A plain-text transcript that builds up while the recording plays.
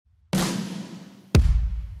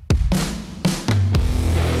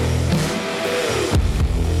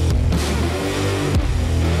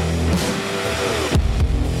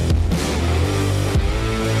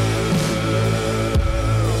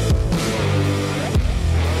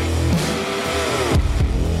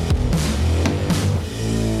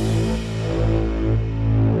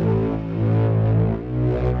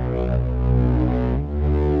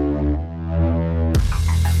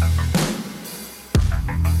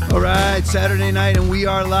All right, Saturday night, and we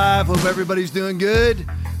are live. Hope everybody's doing good.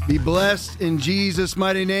 Be blessed in Jesus'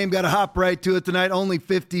 mighty name. Got to hop right to it tonight. Only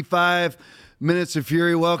 55 minutes of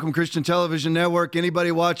fury. Welcome, Christian Television Network.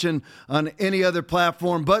 Anybody watching on any other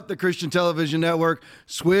platform but the Christian Television Network,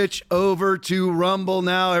 switch over to Rumble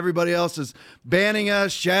now. Everybody else is banning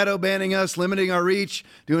us, shadow banning us, limiting our reach,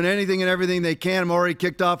 doing anything and everything they can. I'm already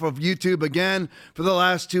kicked off of YouTube again for the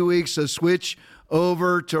last 2 weeks, so switch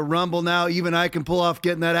over to Rumble now. Even I can pull off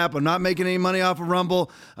getting that app. I'm not making any money off of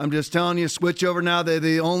Rumble. I'm just telling you, switch over now. They're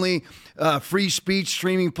the only free speech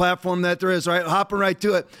streaming platform that there is. All right, hopping right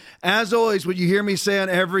to it. As always, what you hear me say on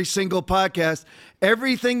every single podcast,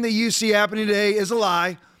 everything that you see happening today is a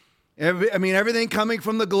lie. Everything coming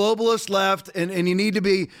from the globalist left, and you need to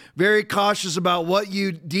be very cautious about what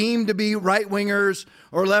you deem to be right-wingers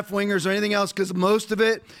or left-wingers or anything else, because most of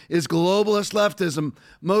it is globalist leftism.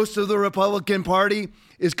 Most of the Republican Party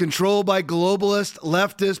is controlled by globalist,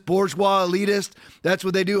 leftist, bourgeois, elitist. That's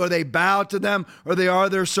what they do, or they bow to them, or they are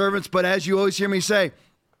their servants. But as you always hear me say,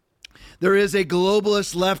 there is a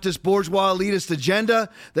globalist, leftist, bourgeois, elitist agenda.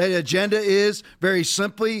 That agenda is very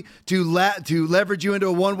simply to leverage you into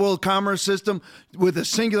a one-world commerce system with a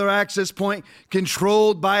singular access point,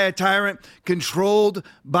 controlled by a tyrant, controlled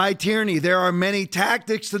by tyranny. There are many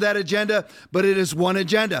tactics to that agenda, but it is one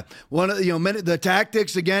agenda. The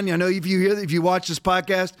tactics, again, I know if you watch this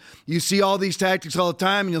podcast, you see all these tactics all the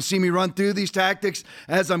time, and you'll see me run through these tactics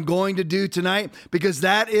as I'm going to do tonight, because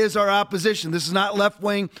that is our opposition. This is not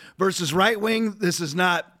left-wing versus right-wing. This is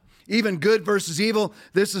not even good versus evil.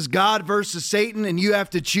 This is God versus Satan, and you have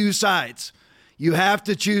to choose sides. You have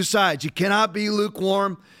to choose sides. You cannot be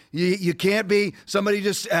lukewarm. You can't be somebody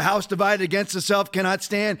just a house divided against itself cannot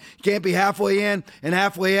stand. You can't be halfway in and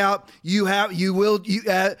halfway out.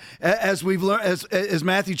 As we've learned, as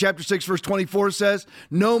Matthew chapter 6 verse 24 says,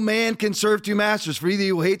 no man can serve two masters. For either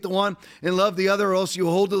you will hate the one and love the other, or else you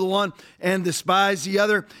will hold to the one and despise the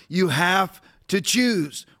other. You have to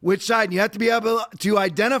choose which side. And you have to be able to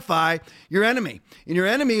identify your enemy. And your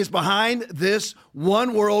enemy is behind this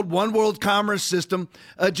one world commerce system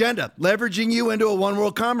agenda, leveraging you into a one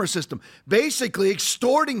world commerce system, basically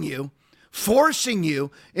extorting you, forcing you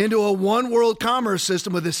into a one world commerce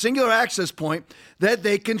system with a singular access point that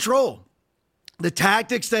they control. The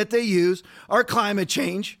tactics that they use are climate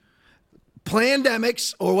change,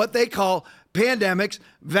 pandemics, or what they call pandemics,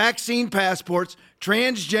 vaccine passports,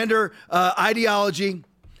 transgender ideology,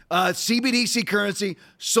 CBDC currency,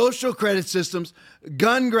 social credit systems,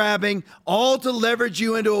 gun grabbing, all to leverage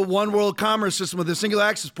you into a one world commerce system with a single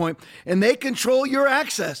access point. And they control your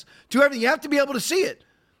access to everything. You have to be able to see it.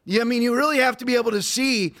 You really have to be able to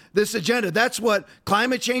see this agenda. That's what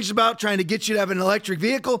climate change is about, trying to get you to have an electric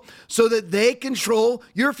vehicle so that they control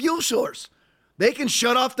your fuel source. They can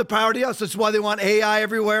shut off the power to us. That's why they want AI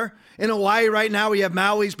everywhere. In Hawaii right now, we have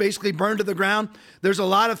Maui's basically burned to the ground. There's a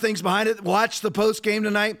lot of things behind it. Watch the post game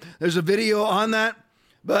tonight. There's a video on that.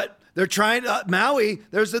 But they're trying to, Maui,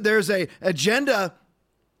 there's a agenda.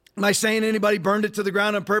 Am I saying anybody burned it to the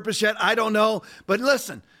ground on purpose yet? I don't know. But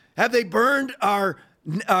listen, have they burned our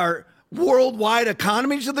worldwide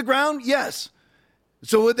economy to the ground? Yes.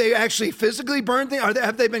 So would they actually physically burn things?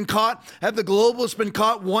 Have they been caught? Have the globalists been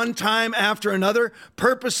caught one time after another,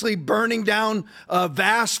 purposely burning down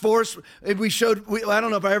vast forest? I don't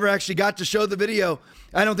know if I ever actually got to show the video.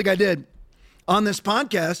 I don't think I did on this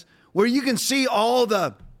podcast, where you can see all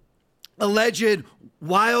the alleged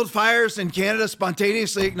wildfires in Canada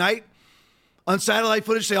spontaneously ignite. On satellite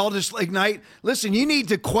footage, they all just ignite. Listen, you need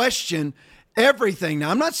to question everything. Now,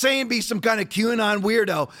 I'm not saying be some kind of QAnon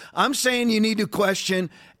weirdo. I'm saying you need to question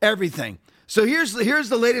everything. So here's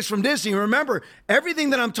the latest from Disney. Remember, everything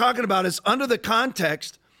that I'm talking about is under the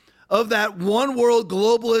context of that one world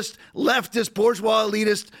globalist, leftist, bourgeois,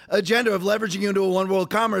 elitist agenda of leveraging you into a one world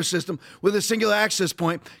commerce system with a singular access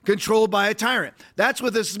point controlled by a tyrant. That's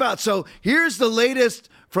what this is about. So here's the latest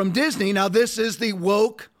from Disney. Now, this is the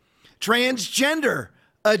woke transgender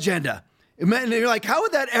agenda. And you're like, how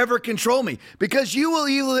would that ever control me? Because you will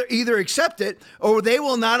either accept it or they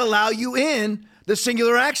will not allow you in the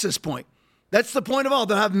singular access point. That's the point of all.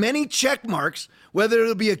 They'll have many check marks, whether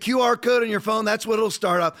it'll be a QR code on your phone. That's what it'll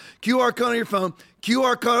start off. QR code on your phone,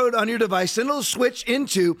 QR code on your device. Then it'll switch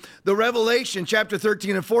into the Revelation chapter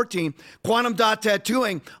 13 and 14, quantum dot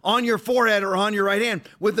tattooing on your forehead or on your right hand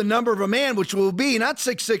with the number of a man, which will be not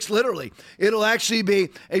 666 literally. It'll actually be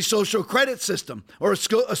a social credit system or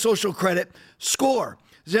a social credit score.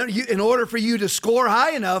 In order for you to score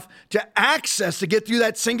high enough to get through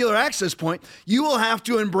that singular access point, you will have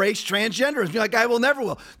to embrace transgenderism. You're like, I never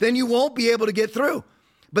will. Then you won't be able to get through.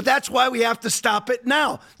 But that's why we have to stop it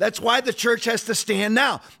now. That's why the church has to stand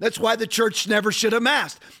now. That's why the church never should have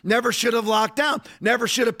masked, never should have locked down, never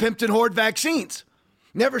should have pimped and hoard vaccines,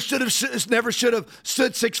 never should have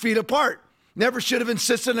stood 6 feet apart, never should have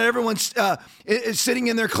insisted on everyone sitting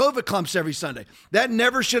in their clover clumps every Sunday. That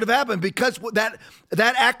never should have happened, because that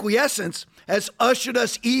acquiescence has ushered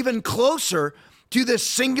us even closer to this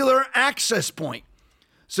singular access point.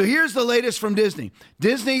 So here's the latest from Disney.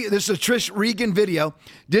 This is a Trish Regan video.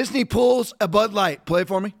 Disney pulls a Bud Light. Play it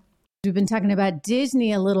for me. We've been talking about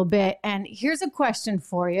Disney a little bit, and here's a question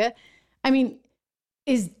for you. I mean,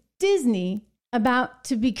 is Disney about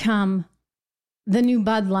to become the new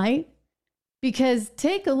Bud Light? Because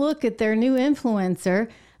take a look at their new influencer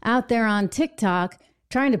out there on TikTok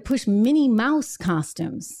trying to push Minnie Mouse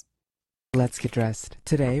costumes. Let's get dressed.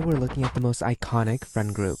 Today we're looking at the most iconic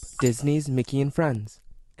friend group, Disney's Mickey and Friends.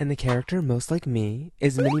 And the character most like me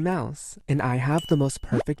is Minnie Mouse. And I have the most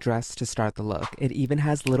perfect dress to start the look. It even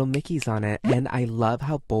has little Mickeys on it, and I love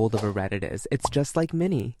how bold of a red it is. It's just like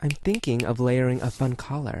Minnie. I'm thinking of layering a fun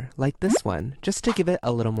collar, like this one, just to give it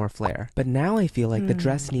a little more flair. But now I feel like the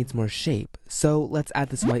dress needs more shape, so let's add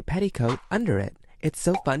this white petticoat under it. It's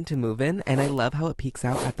so fun to move in, and I love how it peeks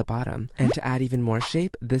out at the bottom. And to add even more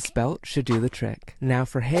shape, this belt should do the trick. Now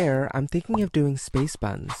for hair, I'm thinking of doing space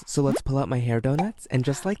buns. So let's pull out my hair donuts, and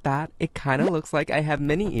just like that, it kind of looks like I have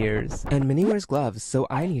Minnie ears. And Minnie wears gloves, so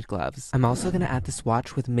I need gloves. I'm also gonna add this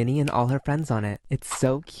watch with Minnie and all her friends on it. It's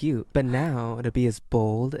so cute. But now, to be as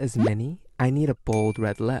bold as Minnie, I need a bold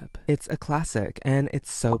red lip. It's a classic, and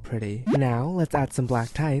it's so pretty. Now, let's add some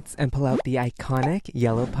black tights and pull out the iconic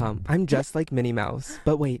yellow pump. I'm just like Minnie Mouse.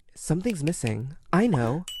 But wait, something's missing. I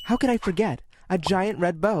know. How could I forget? A giant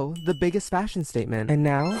red bow, the biggest fashion statement. And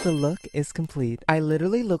now, the look is complete. I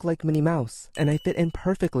literally look like Minnie Mouse, and I fit in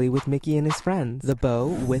perfectly with Mickey and his friends. The bow,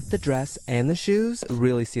 with the dress and the shoes,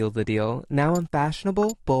 really sealed the deal. Now I'm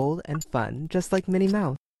fashionable, bold, and fun, just like Minnie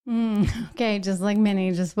Mouse. Okay, just like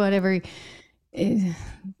Minnie, just whatever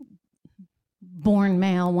born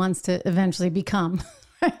male wants to eventually become,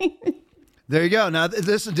 right? There you go. Now,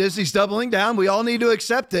 this is Disney's doubling down. We all need to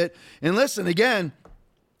accept it. And listen, again,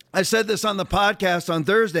 I said this on the podcast on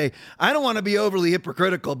Thursday. I don't want to be overly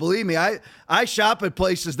hypocritical. Believe me, I shop at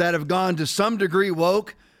places that have gone to some degree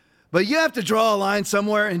woke, but you have to draw a line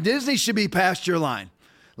somewhere, and Disney should be past your line.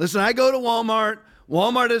 Listen, I go to Walmart.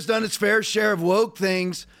 Walmart has done its fair share of woke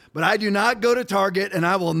things, but I do not go to Target, and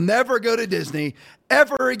I will never go to Disney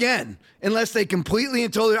ever again unless they completely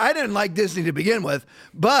and totally. I didn't like Disney to begin with,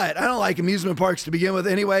 but I don't like amusement parks to begin with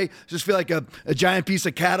anyway. Just feel like a giant piece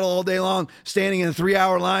of cattle all day long, standing in a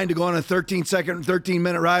 3-hour line to go on a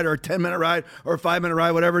 13-minute ride or a 10-minute ride or a 5-minute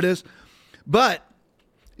ride, whatever it is. But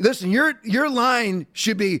listen, your line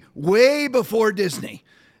should be way before Disney.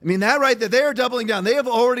 I mean, that right there, they are doubling down. They have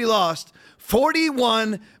already lost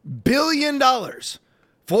 $41 billion.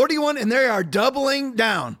 41, and they are doubling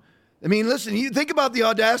down. I mean, listen, you think about the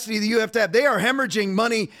audacity that you have to have. They are hemorrhaging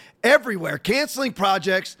money everywhere, canceling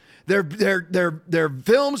projects. Their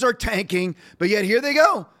films are tanking, but yet here they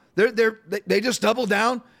go. They just double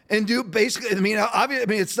down and do basically. I mean,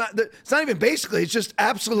 obviously, it's not even basically. It's just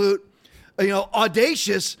absolute,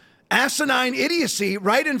 audacious, asinine idiocy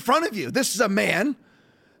right in front of you. This is a man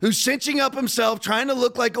who's cinching up himself, trying to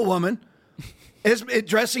look like a woman,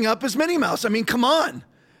 dressing up as Minnie Mouse. I mean, come on.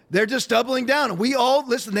 They're just doubling down. We all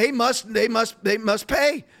listen. They must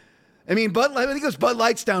pay. I mean, I think it was Bud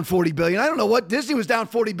Light's down $40 billion. I don't know what Disney was down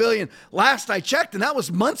 $40 billion last I checked, and that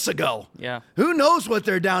was months ago. Yeah. Who knows what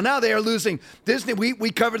they're down now? They are losing. Disney. We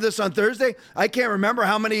covered this on Thursday. I can't remember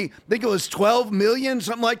how many. I think it was 12 million,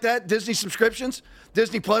 something like that. Disney subscriptions,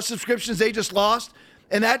 Disney Plus subscriptions. They just lost,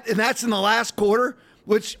 and that's in the last quarter,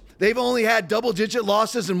 which. They've only had double-digit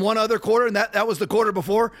losses in one other quarter, and that was the quarter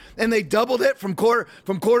before. And they doubled it from quarter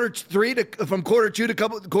two to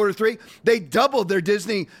quarter three. They doubled their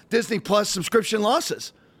Disney Plus subscription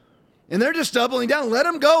losses, and they're just doubling down. Let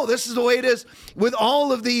them go. This is the way it is with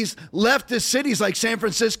all of these leftist cities like San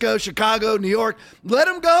Francisco, Chicago, New York. Let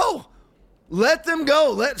them go. Let them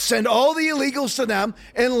go. Send all the illegals to them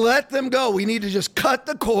and let them go. We need to just cut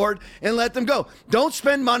the cord and let them go. Don't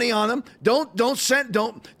spend money on them. Don't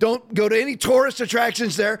go to any tourist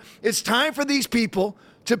attractions there. It's time for these people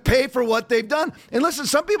to pay for what they've done. And listen,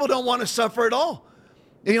 some people don't want to suffer at all.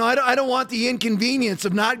 I don't want the inconvenience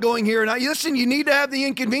of not going here. Listen, you need to have the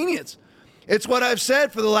inconvenience. It's what I've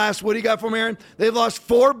said for the last, what do you got from Aaron? They've lost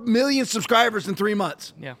 4 million subscribers in 3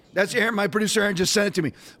 months. Yeah. That's Aaron, my producer Aaron just sent it to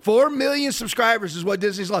me. 4 million subscribers is what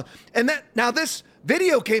Disney's lost. And now this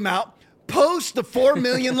video came out post the 4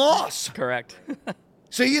 million loss. Correct.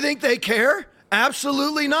 So you think they care?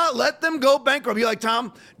 Absolutely not. Let them go bankrupt. You're like,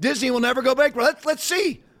 Tom, Disney will never go bankrupt. Let's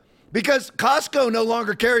see. Because Costco no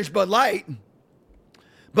longer carries Bud Light.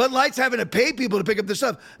 Bud Light's having to pay people to pick up their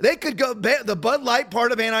stuff. They could go, the Bud Light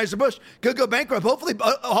part of Anheuser-Busch could go bankrupt. Hopefully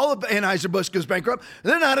all of Anheuser-Busch goes bankrupt.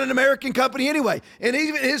 They're not an American company anyway. And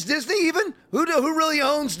even, is Disney even? Who really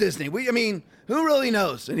owns Disney? Who really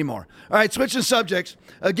knows anymore? All right, switching subjects.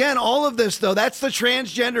 Again, all of this, though, that's the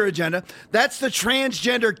transgender agenda. That's the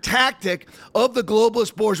transgender tactic of the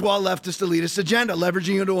globalist bourgeois leftist elitist agenda,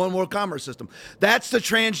 leveraging into one world commerce system. That's the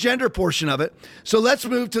transgender portion of it. So let's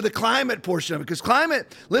move to the climate portion of it, because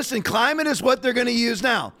climate is what they're going to use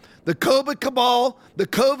now. The COVID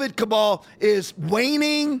cabal is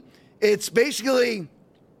waning. It's basically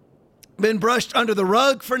been brushed under the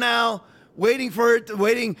rug for now. They're waiting for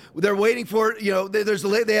it. You know,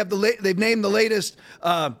 they've named the latest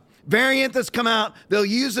variant that's come out. They'll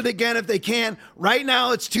use it again if they can. Right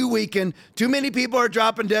now, it's too weakened. Too many people are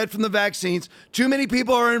dropping dead from the vaccines. Too many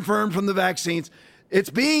people are infirm from the vaccines. It's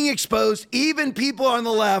being exposed. Even people on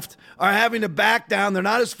the left are having to back down. They're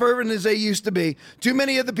not as fervent as they used to be. Too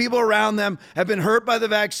many of the people around them have been hurt by the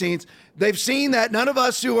vaccines. They've seen that all of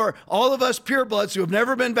us purebloods who have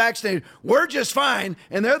never been vaccinated, we're just fine.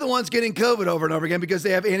 And they're the ones getting COVID over and over again because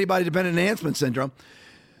they have antibody-dependent enhancement syndrome.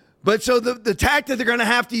 But so the tactic they're going to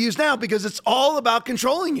have to use now, because it's all about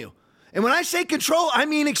controlling you. And when I say control, I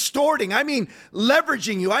mean extorting. I mean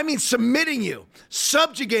leveraging you. I mean submitting you,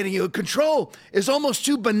 subjugating you. Control is almost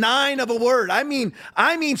too benign of a word. I mean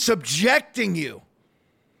subjecting you.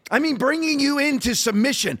 I mean bringing you into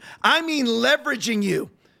submission. I mean leveraging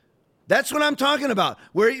you. That's what I'm talking about.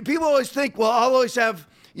 Where people always think, well, I'll always have,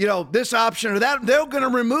 this option or that. They're going to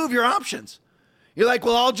remove your options. You're like,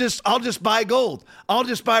 well, I'll just buy gold. I'll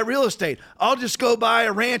just buy real estate. I'll just go buy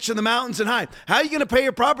a ranch in the mountains and hide. How are you going to pay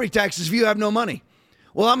your property taxes if you have no money?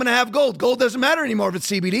 Well, I'm going to have gold. Gold doesn't matter anymore if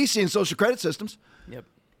it's CBDC and social credit systems. Yep.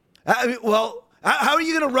 How are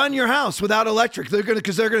you going to run your house without electric?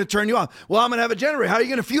 Because they're going to turn you off. Well, I'm going to have a generator. How are you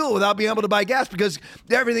going to fuel without being able to buy gas? Because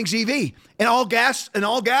everything's EV and all gas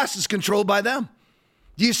is controlled by them.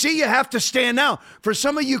 Do you see? You have to stand now. For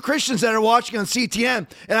some of you Christians that are watching on CTN,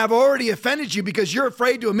 and I've already offended you because you're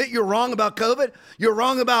afraid to admit you're wrong about COVID, you're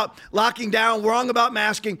wrong about locking down, wrong about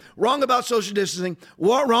masking, wrong about social distancing,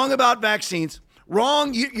 wrong about vaccines,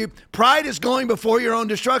 wrong. Pride is going before your own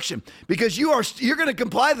destruction because you're going to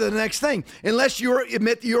comply to the next thing unless you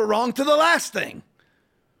admit you're wrong to the last thing.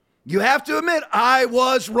 You have to admit, I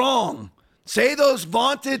was wrong. Say those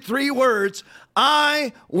vaunted 3 words,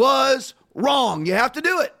 I was wrong. You have to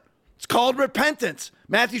do it. It's called repentance.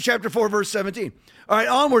 Matthew chapter 4, verse 17. All right,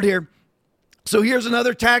 onward here. So here's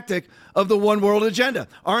another tactic of the one world agenda.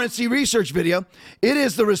 RNC research video. It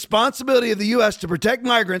is the responsibility of the U.S. to protect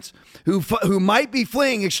migrants who might be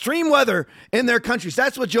fleeing extreme weather in their countries.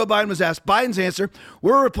 That's what Joe Biden was asked. Biden's answer,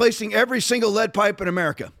 we're replacing every single lead pipe in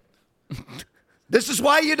America. This is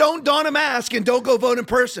why you don't don a mask and don't go vote in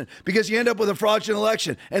person, because you end up with a fraudulent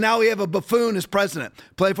election. And now we have a buffoon as president.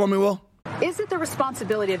 Play for me, Will. Is it the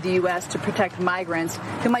responsibility of the U.S. to protect migrants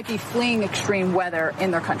who might be fleeing extreme weather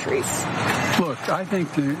in their countries? Look, I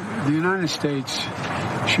think the United States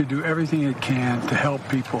should do everything it can to help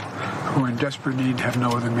people who are in desperate need and have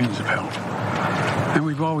no other means of help. And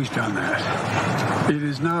we've always done that. It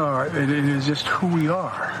is just who we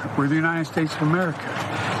are. We're the United States of America.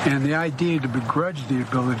 And the idea to begrudge the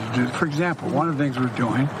ability to do it, for example, one of the things we're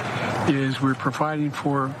doing is we're providing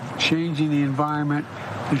for changing the environment,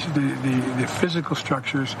 the physical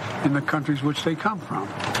structures in the countries which they come from.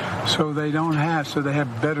 So they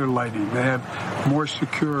have better lighting. They have more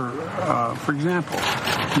secure, for example,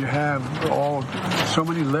 you have so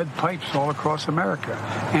many lead pipes all across America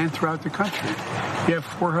and throughout the country. You have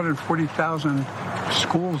 440,000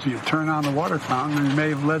 schools. You turn on the water fountain and you may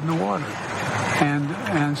have lead in the water. And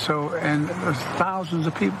there's thousands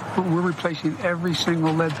of people. We're replacing every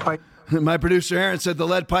single lead pipe. My producer Aaron said the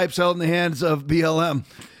lead pipes held in the hands of BLM.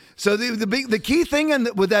 So the key thing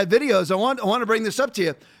with that video is I want to bring this up to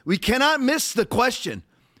you. We cannot miss the question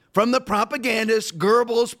from the propagandists,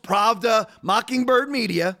 Goebbels, Pravda, Mockingbird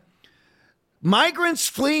media. Migrants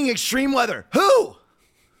fleeing extreme weather. Who?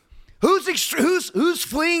 Who's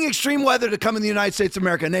fleeing extreme weather to come in the United States of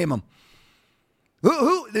America? Name them.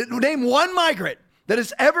 Who? Name one migrant that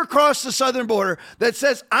has ever crossed the southern border that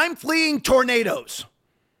says, I'm fleeing tornadoes.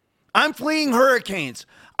 I'm fleeing hurricanes.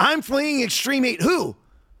 I'm fleeing extreme heat. Who?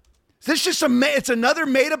 This is it's another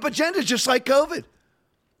made-up agenda, just like COVID.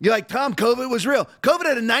 You're like, Tom, COVID was real. COVID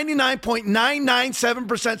had a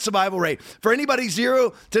 99.997% survival rate for anybody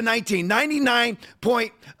 0 to 19.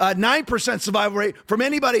 99.9% survival rate from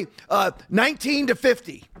anybody 19 to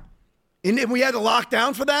 50. And we had to lock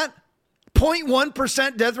down for that.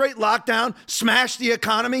 0.1% death rate lockdown smashed the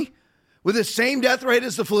economy with the same death rate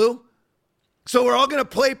as the flu. So we're all going to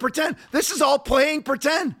play pretend. This is all playing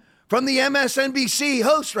pretend from the MSNBC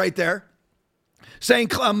host right there saying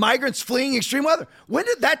migrants fleeing extreme weather. When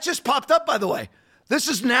did that just popped up, by the way? This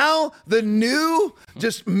is now the new,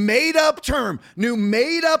 just made up term, new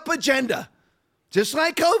made up agenda. Just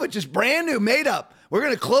like COVID, just brand new, made up. We're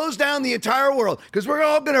going to close down the entire world because we're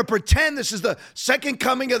all going to pretend this is the second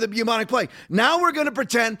coming of the bubonic plague. Now we're going to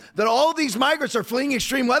pretend that all these migrants are fleeing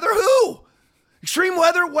extreme weather. Who? Extreme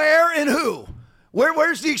weather where and who?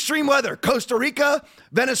 Where's the extreme weather? Costa Rica,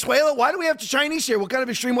 Venezuela? Why do we have the Chinese here? What kind of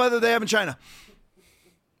extreme weather do they have in China?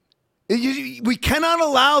 We cannot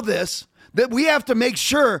allow this, that we have to make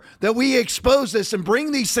sure that we expose this and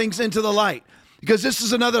bring these things into the light. Because this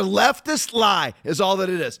is another leftist lie, is all that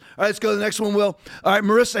it is. All right, let's go to the next one, Will. All right,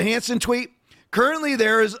 Marissa Hanson tweet. Currently,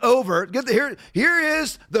 there is here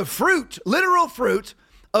is the fruit, literal fruit,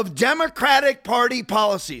 of Democratic Party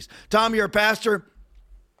policies. Tom, you're a pastor.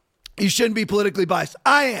 You shouldn't be politically biased.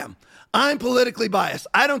 I am. I'm politically biased.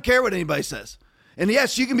 I don't care what anybody says. And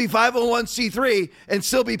yes, you can be 501c3 and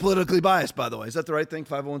still be politically biased, by the way. Is that the right thing,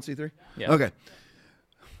 501c3? Yeah. Okay.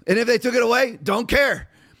 And if they took it away, don't care.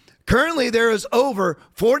 Currently, there is over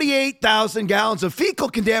 48,000 gallons of fecal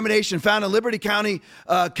contamination found in Liberty County's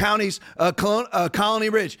Colony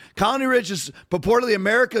Ridge. Colony Ridge is purportedly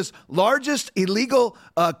America's largest illegal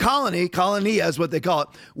colony is what they call it,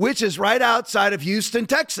 which is right outside of Houston,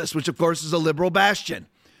 Texas, which of course is a liberal bastion.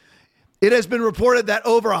 It has been reported that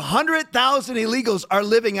over 100,000 illegals are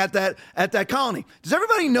living at that colony. Does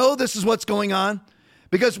everybody know this is what's going on?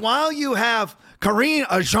 Because while you have Karine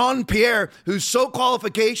Jean-Pierre, whose sole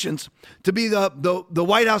qualifications to be the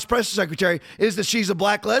White House press secretary is that she's a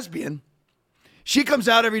black lesbian, she comes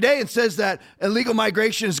out every day and says that illegal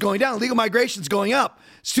migration is going down. Illegal migration is going up.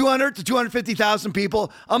 It's 200 to 250,000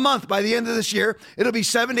 people a month. By the end of this year, it'll be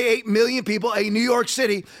 7 to 8 million people, a New York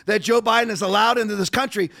City that Joe Biden has allowed into this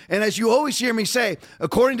country. And as you always hear me say,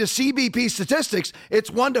 according to CBP statistics, it's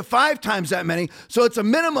 1 to 5 times that many. So it's a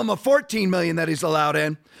minimum of 14 million that he's allowed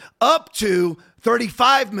in, up to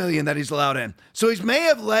 35 million that he's allowed in. So he may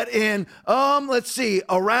have let in,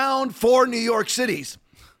 around 4 New York cities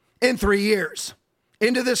in 3 years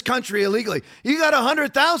into this country illegally. You got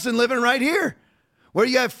 100,000 living right here where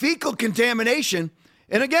you have fecal contamination.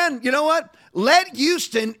 And again, you know what? Let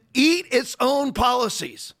Houston eat its own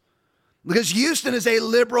policies because Houston is a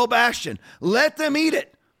liberal bastion. Let them eat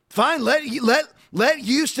it. Fine. Let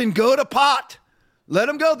Houston go to pot. Let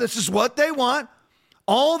them go. This is what they want.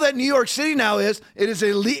 All that New York City now is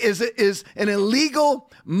an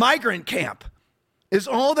illegal migrant camp. Is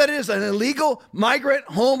all that is, an illegal migrant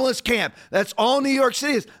homeless camp. That's all New York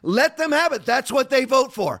City is. Let them have it. That's what they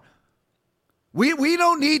vote for. We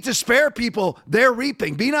don't need to spare people their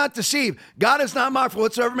reaping. Be not deceived. God is not mocked, for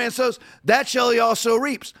whatsoever man sows, that shall he also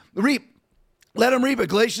reap. Let them reap it.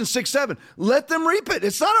 Galatians 6:7. Let them reap it.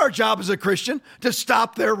 It's not our job as a Christian to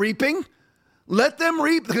stop their reaping. Let them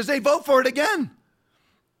reap because they vote for it again.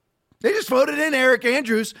 They just voted in Eric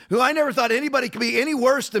Andrews, who I never thought anybody could be any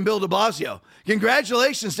worse than Bill de Blasio.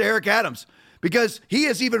 Congratulations to Eric Adams, because he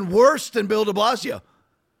is even worse than Bill de Blasio.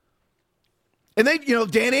 And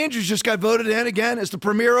Dan Andrews just got voted in again as the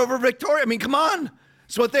premier over Victoria. I mean, come on.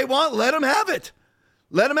 It's what they want. Let them have it.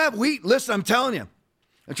 Let them have it. Listen, I'm telling you.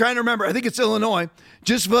 I'm trying to remember. I think it's Illinois.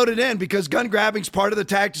 Just voted in because gun grabbing is part of the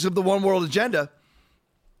tactics of the one world agenda.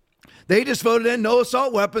 They just voted in no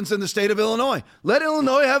assault weapons in the state of Illinois. Let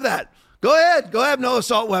Illinois have that. Go ahead. Go have no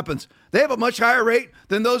assault weapons. They have a much higher rate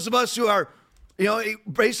than those of us who are,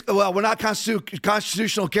 basically, well, we're not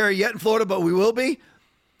constitutional carry yet in Florida, but we will be.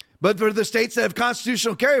 But for the states that have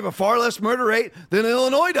constitutional carry, have a far less murder rate than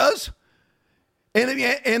Illinois does. And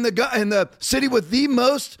the city with the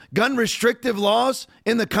most gun restrictive laws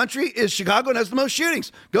in the country is Chicago, and has the most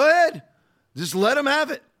shootings. Go ahead. Just let them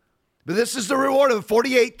have it. But this is the reward of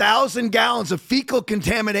 48,000 gallons of fecal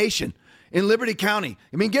contamination in Liberty County.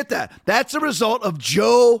 I mean, get that. That's a result of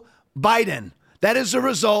Joe Biden. That is a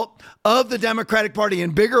result of the Democratic Party.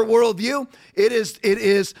 In bigger worldview, it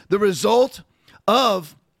is the result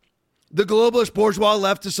of the globalist bourgeois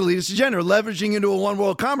leftist elitist agenda, leveraging into a one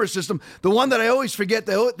world commerce system. The one that I always forget,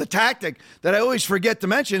 the tactic that I always forget to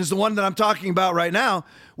mention is the one that I'm talking about right now,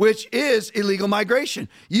 which is illegal migration.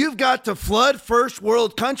 You've got to flood first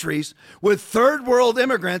world countries with third world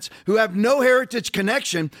immigrants who have no heritage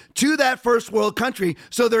connection to that first world country,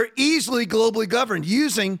 so they're easily globally governed.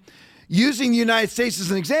 Using the United States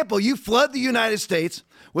as an example, you flood the United States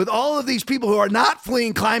with all of these people who are not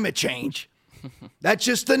fleeing climate change. That's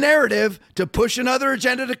just the narrative to push another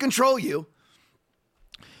agenda to control you.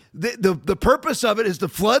 The purpose of it is to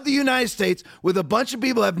flood the United States with a bunch of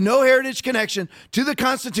people who have no heritage connection to the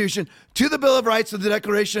Constitution, to the Bill of Rights, or the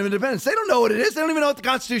Declaration of Independence. They don't know what it is. They don't even know what the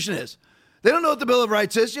Constitution is. They don't know what the Bill of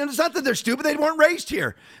Rights is. It's not that they're stupid. They weren't raised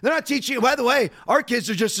here. They're not teaching you. By the way, our kids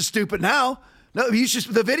are just as stupid now. No, the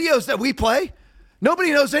videos that we play,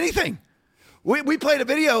 nobody knows anything. We played a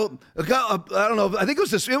video, I don't know, I think it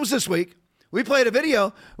was this week. We played a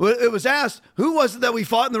video. It was asked, who was it that we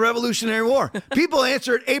fought in the Revolutionary War? People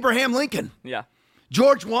answered Abraham Lincoln. Yeah.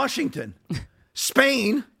 George Washington.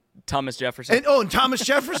 Spain. Thomas Jefferson. And Thomas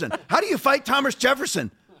Jefferson. How do you fight Thomas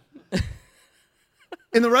Jefferson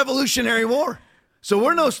in the Revolutionary War?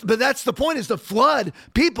 But that's the point, is to flood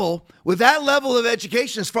people with that level of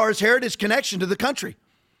education as far as heritage connection to the country.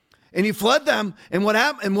 And you flood them, and what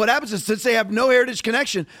happens is, since they have no heritage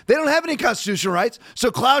connection, they don't have any constitutional rights.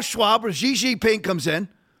 So Klaus Schwab or Xi Jinping comes in,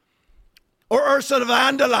 or Ursula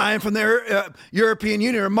von der Leyen from the European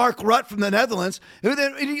Union, or Mark Rutte from the Netherlands,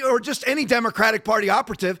 or just any Democratic Party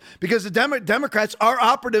operative, because the Democrats are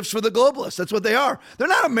operatives for the globalists. That's what they are. They're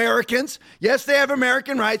not Americans. Yes, they have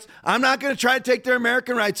American rights. I'm not going to try to take their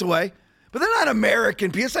American rights away, but they're not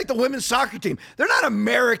American people. It's like the women's soccer team. They're not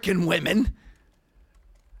American women.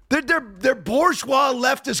 They're bourgeois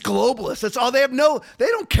leftist globalists. That's all they have. They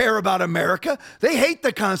don't care about America. They hate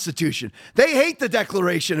the Constitution. They hate the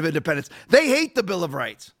Declaration of Independence. They hate the Bill of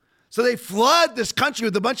Rights. So they flood this country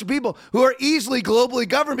with a bunch of people who are easily globally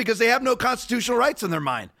governed because they have no constitutional rights in their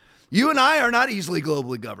mind. You and I are not easily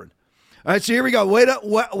globally governed. All right, so here we go.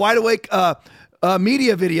 Wide Awake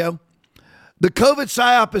media video. The COVID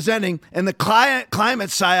psyop is ending, and the climate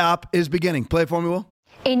psyop is beginning. Play it for me, Will.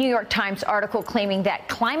 A New York Times article claiming that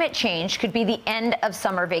climate change could be the end of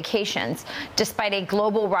summer vacations, despite a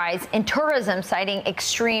global rise in tourism, citing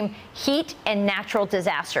extreme heat and natural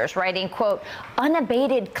disasters, writing, quote,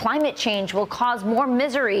 unabated climate change will cause more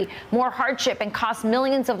misery, more hardship, and cost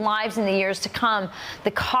millions of lives in the years to come.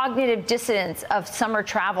 The cognitive dissonance of summer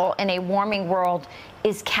travel in a warming world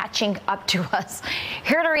is catching up to us.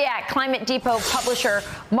 Here to react, Climate Depot publisher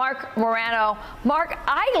Mark Morano. Mark,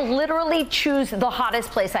 I literally choose the hottest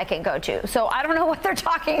place I can go to, so I don't know what they're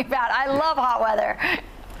talking about. I love hot weather.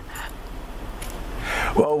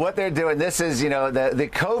 Well, what they're doing, this is, the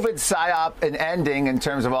COVID psyop and ending in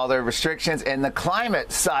terms of all their restrictions, and the climate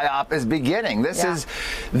psyop is beginning. This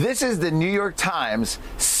is the New York Times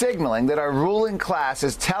signaling that our ruling class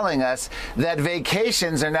is telling us that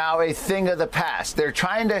vacations are now a thing of the past. They're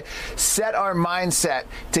trying to set our mindset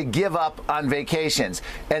to give up on vacations,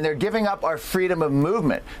 and they're giving up our freedom of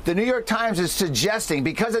movement. The New York Times is suggesting,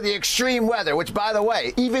 because of the extreme weather, which, by the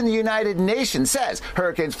way, even the United Nations says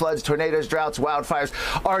hurricanes, floods, tornadoes, droughts, wildfires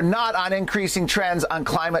are not on increasing trends on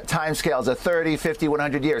climate timescales of 30, 50,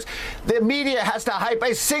 100 years. The media has to hype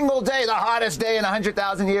a single day, the hottest day in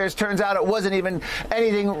 100,000 years. Turns out it wasn't even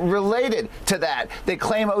anything related to that. They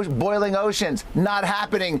claim boiling oceans, not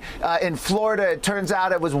happening in Florida. It turns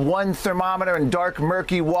out it was one thermometer in dark,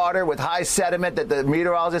 murky water with high sediment that the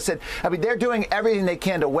meteorologist said. I mean, they're doing everything they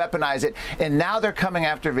can to weaponize it, and now they're coming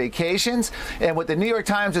after vacations. And what the New York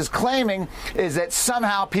Times is claiming is that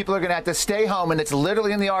somehow people are going to have to stay home, and it's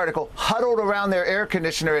literally in the article, huddled around their air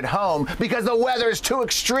conditioner at home because the weather is too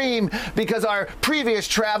extreme, because our previous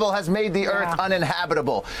travel has made the earth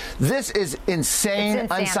uninhabitable. This is insane,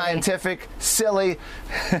 unscientific, silly.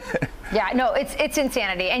 Yeah, no, it's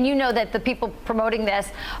insanity. And you know that the people promoting this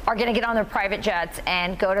are going to get on their private jets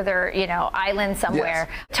and go to their, island somewhere.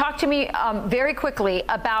 Yes. Talk to me very quickly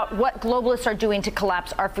about what globalists are doing to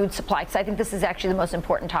collapse our food supply, because I think this is actually the most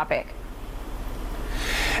important topic.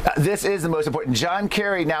 This is the most important. John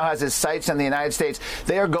Kerry now has his sights on the United States.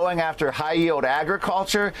 They are going after high-yield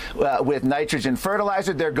agriculture with nitrogen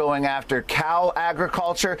fertilizer. They're going after cow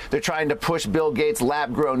agriculture. They're trying to push Bill Gates'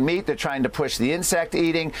 lab-grown meat. They're trying to push the insect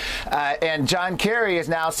eating. And John Kerry is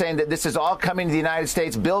now saying that this is all coming to the United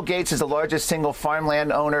States. Bill Gates is the largest single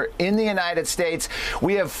farmland owner in the United States.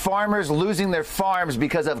 We have farmers losing their farms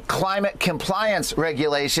because of climate compliance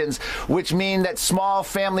regulations, which mean that small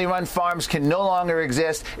family-run farms can no longer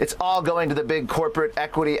exist. It's all going to the big corporate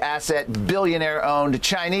equity asset, billionaire-owned,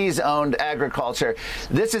 Chinese-owned agriculture.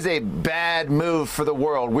 This is a bad move for the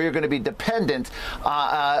world. We're going to be dependent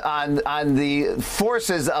on the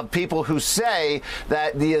forces of people who say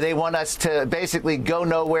that they want us to basically go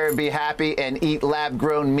nowhere and be happy and eat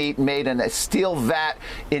lab-grown meat made in a steel vat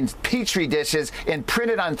in Petri dishes and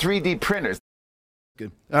printed on 3D printers.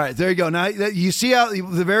 Good. All right, there you go. Now, you see how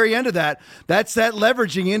the very end of that's that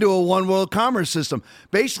leveraging into a one world commerce system,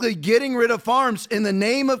 basically getting rid of farms in the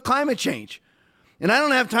name of climate change. And I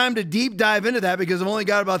don't have time to deep dive into that because I've only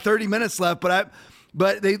got about 30 minutes left. But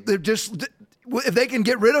they're just, if they can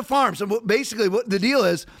get rid of farms, so basically what the deal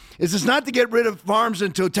is it's not to get rid of farms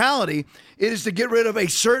in totality. It is to get rid of a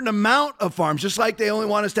certain amount of farms, just like they only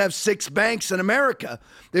want us to have 6 banks in America.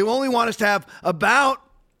 They only want us to have about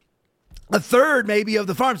a third maybe of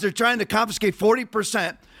the farms. They're trying to confiscate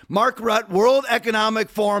 40%. Mark Rutte, World Economic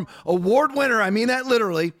Forum award winner, I mean that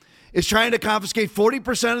literally, is trying to confiscate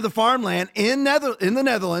 40% of the farmland in the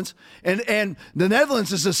Netherlands. And the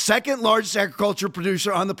Netherlands is the second largest agriculture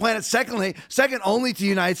producer on the planet, second only to the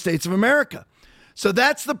United States of America. So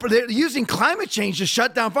they're using climate change to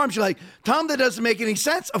shut down farms. You're like, Tom, that doesn't make any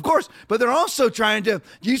sense. Of course, but they're also trying to,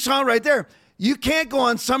 you saw it right there, you can't go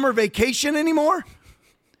on summer vacation anymore.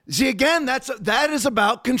 See, again, that is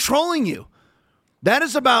about controlling you. That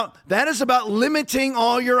is about limiting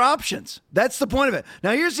all your options. That's the point of it.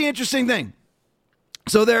 Now, here's the interesting thing.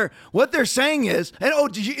 So what they're saying is, and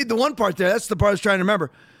the one part there, that's the part I was trying to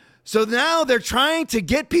remember. So now they're trying to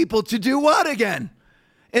get people to do what again?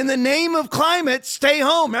 In the name of climate, stay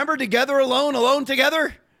home. Remember, together alone, alone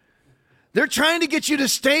together? They're trying to get you to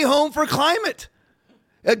stay home for climate.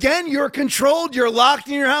 Again, you're controlled. You're locked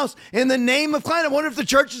in your house in the name of climate. I wonder if the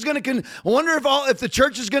church is going to. If the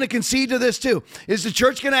church is going to concede to this too. Is the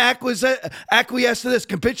church going to acquiesce to this,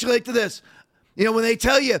 capitulate to this? You know, when they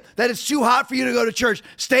tell you that it's too hot for you to go to church,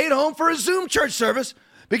 stay at home for a Zoom church service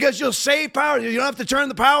because you'll save power. You don't have to turn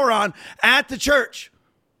the power on at the church,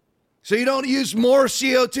 so you don't use more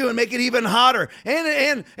CO2 and make it even hotter.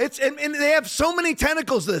 And they have so many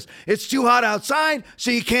tentacles to this. It's too hot outside,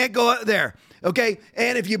 so you can't go out there. Okay,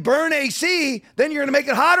 and if you burn AC, then you're going to make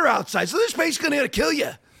it hotter outside. So this basically going to kill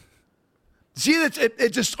you. See, it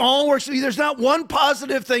just all works. There's not one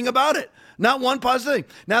positive thing about it. Not one positive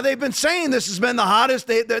thing. Now, they've been saying this has been the hottest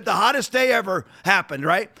day ever happened,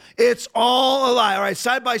 right? It's all a lie. All right,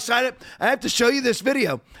 side by side, I have to show you this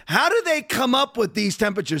video. How do they come up with these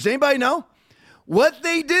temperatures? Anybody know? What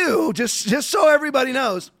they do, just so everybody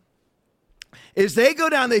knows, is they go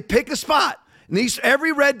down, they pick a spot. And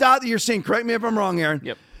every red dot that you're seeing, correct me if I'm wrong, Aaron.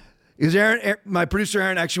 Yep. Because Aaron, my producer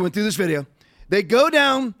Aaron actually went through this video. They go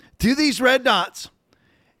down to these red dots,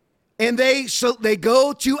 and they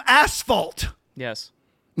go to asphalt. Yes.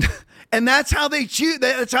 And that's how they choose.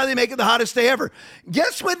 That's how they make it the hottest day ever.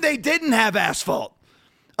 Guess when they didn't have asphalt?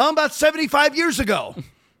 About 75 years ago.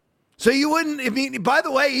 So you wouldn't, I mean, by the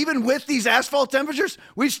way, even with these asphalt temperatures,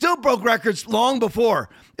 we still broke records long before,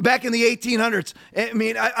 back in the 1800s. I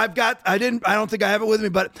mean, I don't think I have it with me,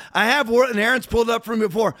 but I have, and Aaron's pulled it up for me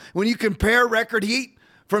before. When you compare record heat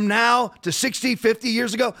from now to 60, 50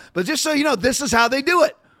 years ago, but just so you know, this is how they do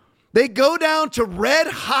it. They go down to red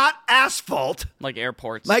hot asphalt. Like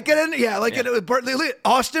airports. At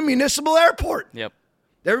Austin Municipal Airport. Yep.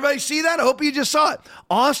 Everybody see that? I hope you just saw it.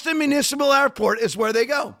 Austin Municipal Airport is where they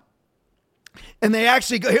go. And they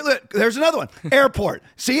actually go, here, look, there's another one. Airport.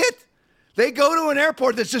 See it? They go to an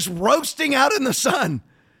airport that's just roasting out in the sun.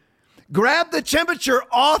 Grab the temperature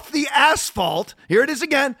off the asphalt. Here it is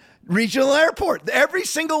again. Regional airport. Every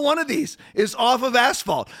single one of these is off of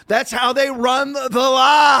asphalt. That's how they run the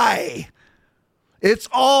lie. It's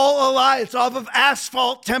all a lie. It's off of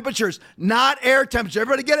asphalt temperatures, not air temperature.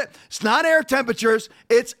 Everybody get it? It's not air temperatures.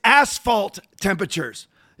 It's asphalt temperatures.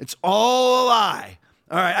 It's all a lie.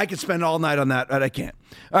 All right, I could spend all night on that, but I can't.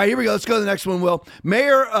 All right, here we go. Let's go to the next one, Will.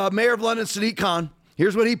 Mayor of London, Sadiq Khan.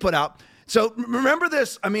 Here's what he put out. So remember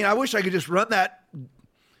this. I mean, I wish I could just run that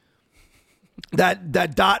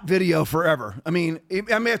dot video forever. I mean,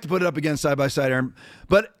 I may have to put it up again side by side, Aaron.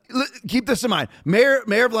 But keep this in mind. Mayor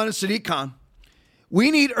of London, Sadiq Khan.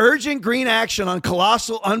 We need urgent green action on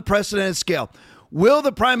colossal, unprecedented scale. Will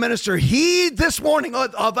the Prime Minister heed this warning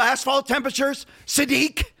of asphalt temperatures,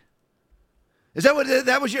 Sadiq? Is that what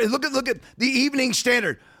that was? Look at the Evening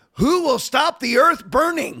Standard. Who will stop the earth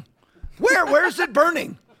burning? Where's it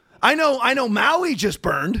burning? I know Maui just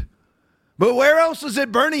burned, but where else is it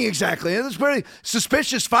burning exactly? It's pretty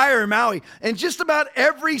suspicious fire in Maui, and just about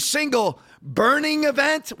every single burning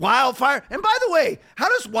event, wildfire. And by the way, how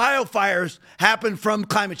does wildfires happen from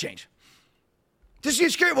climate change? Just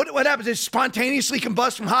curious, what happens? It spontaneously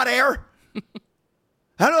combusts from hot air?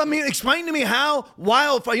 Explain to me how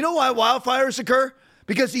wildfire, you know why wildfires occur?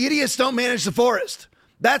 Because the idiots don't manage the forest.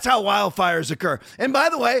 That's how wildfires occur. And by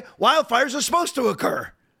the way, wildfires are supposed to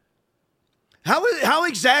occur. How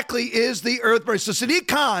exactly is the earth burning? So Sadiq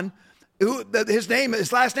Khan,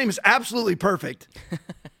 his last name is absolutely perfect.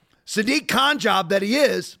 Sadiq Khan job that he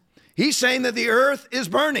is, he's saying that the earth is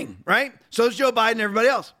burning, right? So is Joe Biden and everybody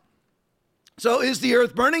else. So is the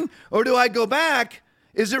earth burning, or do I go back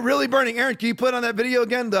Is it really burning? Aaron, can you put on that video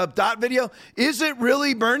again, the dot video? Is it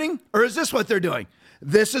really burning, or is this what they're doing?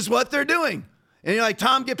 This is what they're doing. And you're like,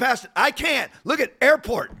 Tom, get past it. I can't. Look at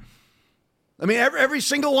airport. I mean, every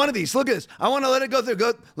single one of these. Look at this. I want to let it go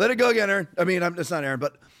through. Let it go again, Aaron. I mean, it's not Aaron,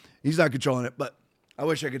 but he's not controlling it. But I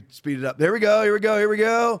wish I could speed it up. There we go. Here we go. Here we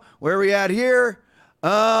go. Where are we at here?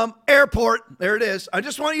 Airport. There it is. I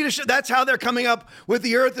just want you to show. That's how they're coming up with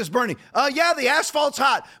the earth is burning. Yeah, the asphalt's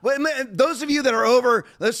hot. Those of you that are over,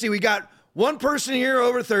 let's see, we got one person here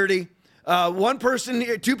over 30, one person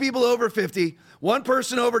here, two people over 50. One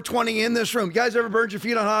person over 20 in this room. You guys ever burned your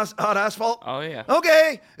feet on hot asphalt? Oh, yeah.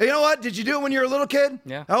 Okay. You know what? Did you do it when you were a little kid?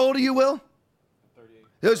 Yeah. How old are you, Will?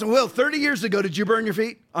 38. So, Will, 30 years ago, did you burn your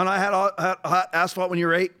feet on hot asphalt when you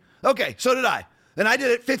were 8? Okay, so did I. And I did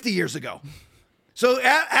it 50 years ago. So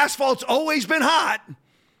asphalt's always been hot.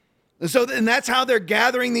 And that's how they're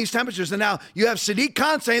gathering these temperatures. And now you have Sadiq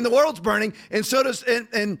Khan saying the world's burning, and so does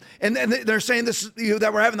and they're saying this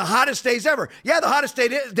that we're having the hottest days ever. Yeah, the hottest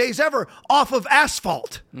days ever off of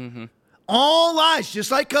asphalt. Mm-hmm. All lies, just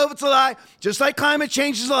like COVID's a lie, just like climate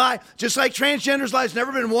change is a lie, just like transgender's lies.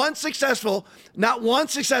 Never been not one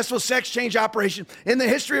successful sex change operation in the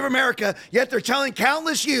history of America. Yet they're telling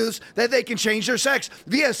countless youths that they can change their sex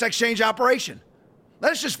via a sex change operation.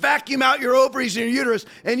 Let's just vacuum out your ovaries and your uterus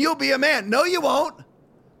and you'll be a man. No, you won't.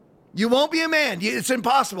 You won't be a man. It's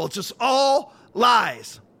impossible. It's just all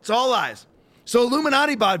lies. It's all lies. So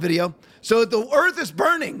Illuminati bot video. So the earth is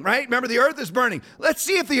burning, right? Remember, the earth is burning. Let's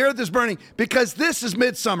see if the earth is burning because this is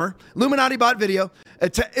midsummer. Illuminati bot video.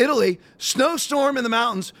 Italy, snowstorm in the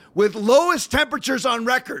mountains with lowest temperatures on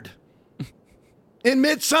record in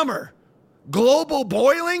midsummer. Global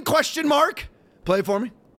boiling, question mark. Play it for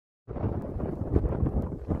me.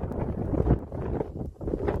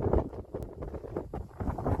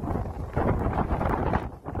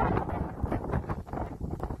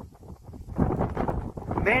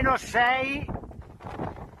 Meno 6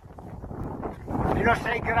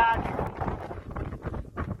 gradi.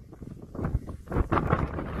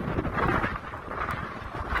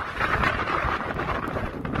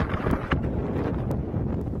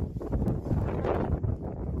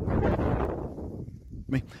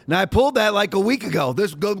 Now I pulled that like a week ago.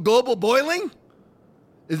 This global boiling?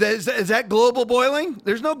 Is that global boiling?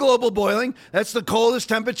 There's no global boiling. That's the coldest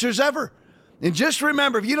temperatures ever. And just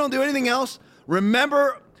remember, if you don't do anything else,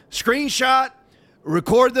 remember, screenshot,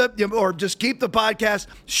 record or just keep the podcast,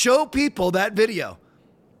 show people that video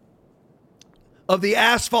of the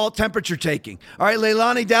asphalt temperature taking. All right,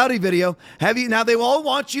 Leilani Dowdy video. Now they all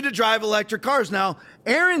want you to drive electric cars. Now,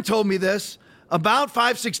 Aaron told me this about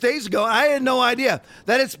 5-6 days ago. I had no idea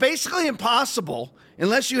that it's basically impossible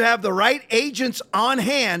unless you have the right agents on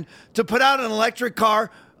hand to put out an electric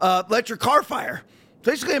car fire. It's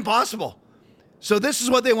basically impossible. So this is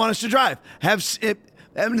what they want us to drive.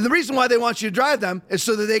 And the reason why they want you to drive them is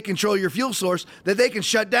so that they control your fuel source, that they can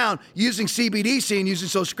shut down using CBDC and using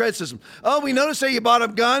social credit system. Oh, we noticed that you bought a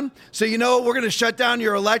gun, so you know what? We're going to shut down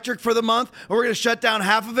your electric for the month, or we're going to shut down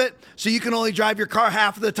half of it, so you can only drive your car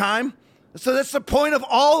half of the time. So that's the point of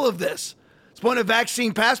all of this. It's the point of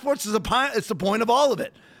vaccine passports. It's the point of all of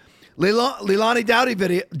it. Leilani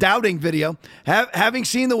Dowding video, having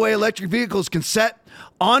seen the way electric vehicles can set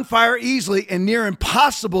on fire easily and near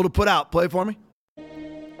impossible to put out. Play it for me.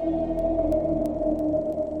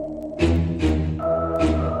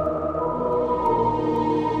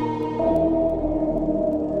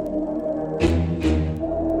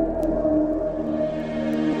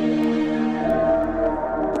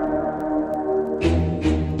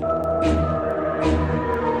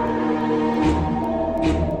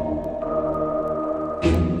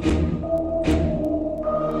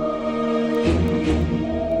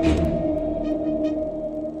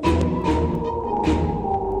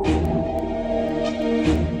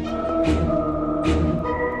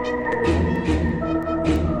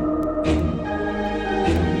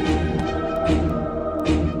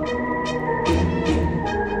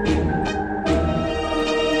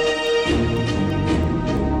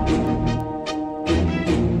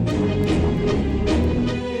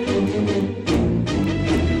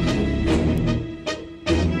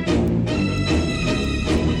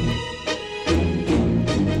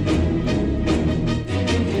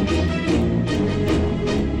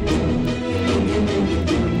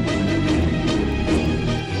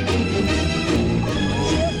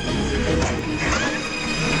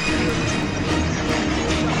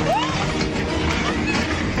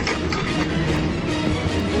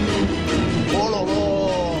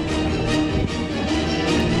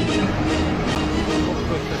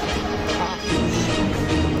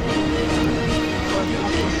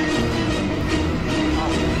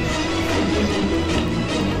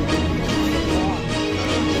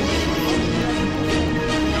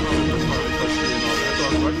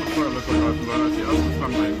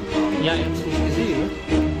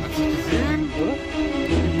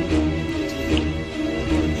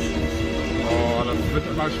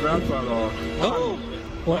 mal Schwertball auf.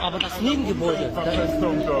 Oh, aber das Nebengebäude.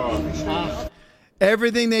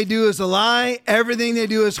 Everything they do is a lie. Everything they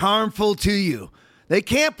do is harmful to you. They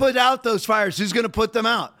can't put out those fires. Who's going to put them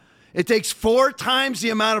out? It takes 4 times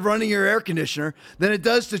the amount of running your air conditioner than it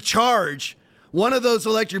does to charge one of those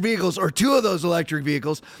electric vehicles or 2 of those electric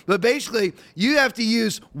vehicles. But basically, you have to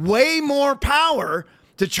use way more power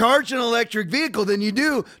to charge an electric vehicle than you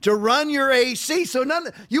do to run your AC. So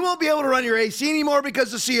you won't be able to run your AC anymore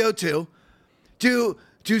because of CO2.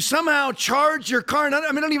 To somehow charge your car, I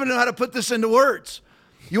don't even know how to put this into words.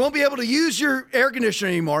 You won't be able to use your air conditioner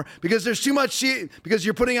anymore because there's too much because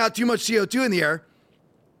you're putting out too much CO2 in the air.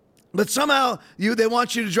 But somehow they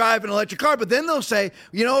want you to drive an electric car. But then they'll say,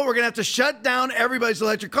 you know what, we're going to have to shut down everybody's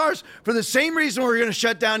electric cars for the same reason we're going to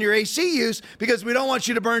shut down your AC use, because we don't want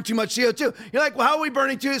you to burn too much CO2. You're like, well, how are we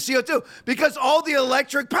burning too much CO2? Because all the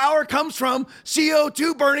electric power comes from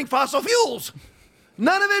CO2 burning fossil fuels.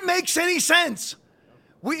 None of it makes any sense.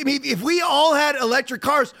 If we all had electric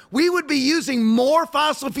cars, we would be using more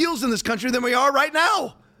fossil fuels in this country than we are right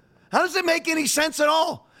now. How does it make any sense at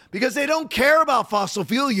all? Because they don't care about fossil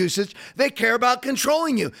fuel usage. They care about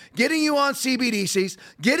controlling you, getting you on CBDCs,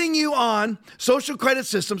 getting you on social credit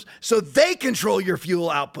systems so they control your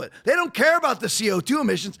fuel output. They don't care about the CO2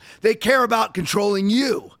 emissions. They care about controlling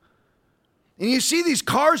you. And you see these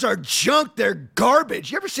cars are junk. They're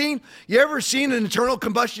garbage. You ever seen an internal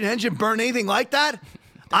combustion engine burn anything like that?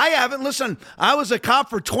 I haven't. Listen, I was a cop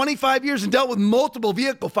for 25 years and dealt with multiple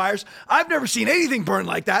vehicle fires. I've never seen anything burn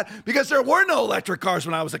like that because there were no electric cars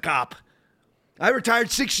when I was a cop. I retired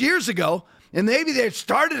 6 years ago, and maybe they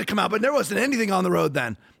started to come out, but there wasn't anything on the road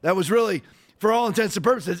then. That was really, for all intents and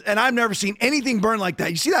purposes, and I've never seen anything burn like that.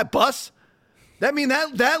 You see that bus? That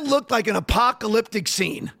looked like an apocalyptic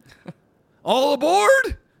scene. All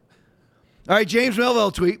aboard? All right, James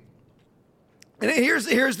Melville tweet. And here's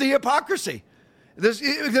the hypocrisy. There's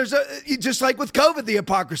just like with COVID, the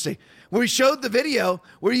hypocrisy. We showed the video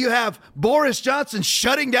where you have Boris Johnson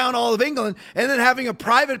shutting down all of England and then having a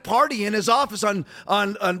private party in his office on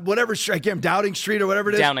whatever street, Downing Street or whatever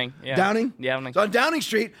it is. Downing, yeah. Downing? Downing. So on Downing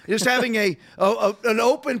Street, just having an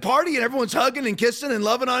open party and everyone's hugging and kissing and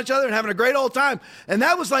loving on each other and having a great old time. And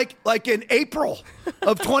that was like in April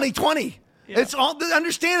of 2020. Yeah. It's all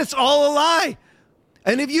a lie.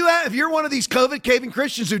 And if you're one of these COVID caving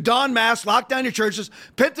Christians who don masks, lock down your churches,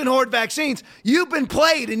 pimped and hoard vaccines, you've been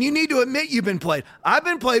played, and you need to admit you've been played. I've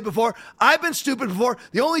been played before. I've been stupid before.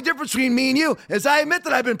 The only difference between me and you is I admit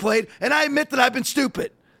that I've been played, and I admit that I've been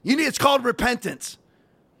stupid. It's called repentance.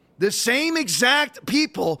 The same exact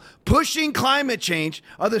people pushing climate change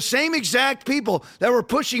are the same exact people that were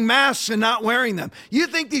pushing masks and not wearing them. You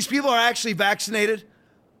think these people are actually vaccinated?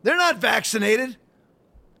 They're not vaccinated.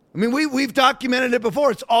 I mean, we've documented it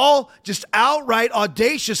before. It's all just outright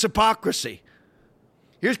audacious hypocrisy.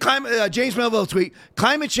 Here's James Melville tweet.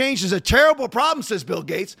 Climate change is a terrible problem, says Bill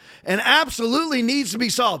Gates, and absolutely needs to be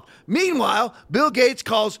solved. Meanwhile, Bill Gates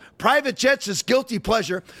calls private jets his guilty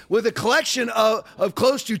pleasure with a collection of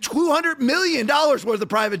close to $200 million worth of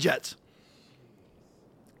private jets.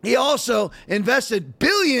 He also invested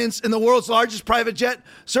billions in the world's largest private jet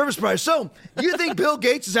service provider. So, you think Bill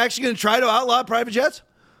Gates is actually going to try to outlaw private jets?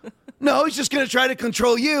 No, he's just going to try to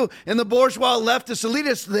control you, and the bourgeois leftist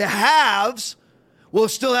elitists, the haves, will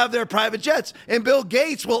still have their private jets. And Bill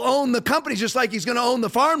Gates will own the company just like he's going to own the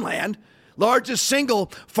farmland, largest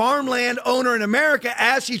single farmland owner in America,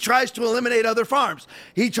 as he tries to eliminate other farms.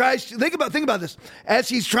 He tries to think about this. As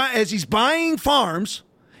he's buying farms,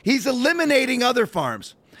 he's eliminating other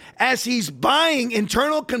farms. As he's buying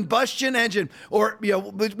internal combustion engine,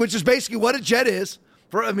 which is basically what a jet is.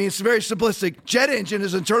 It's very simplistic. Jet engine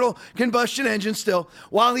is internal combustion engine still.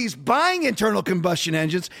 While he's buying internal combustion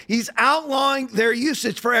engines, he's outlawing their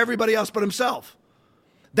usage for everybody else but himself.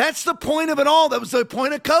 That's the point of it all. That was the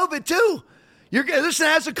point of COVID too. Listen,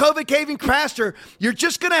 as a COVID caving pastor, you're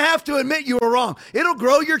just going to have to admit you were wrong. It'll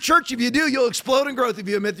grow your church if you do. You'll explode in growth if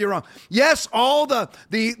you admit you're wrong. Yes, all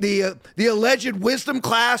the alleged wisdom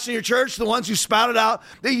class in your church, the ones who spouted out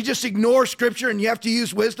that you just ignore scripture and you have to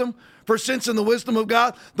use wisdom. For since in the wisdom of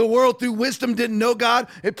God, the world through wisdom didn't know God,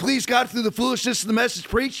 it pleased God through the foolishness of the message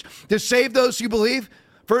preached to save those who believe.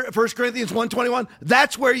 1 Corinthians 1:21,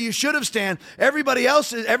 that's where you should have stand. Everybody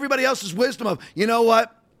else's wisdom of, you know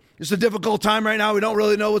what? It's a difficult time right now. We don't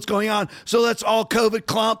really know what's going on. So let's all COVID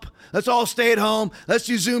clump. Let's all stay at home. Let's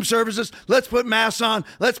do Zoom services. Let's put masks on.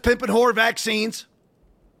 Let's pimp and whore vaccines.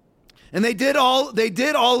 And they did all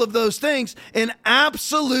of those things in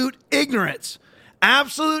absolute ignorance.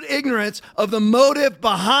 absolute ignorance of the motive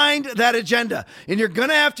behind that agenda. And you're going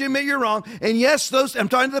to have to admit you're wrong. And yes, I'm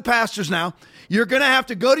talking to the pastors now. You're going to have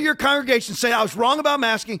to go to your congregation and say, I was wrong about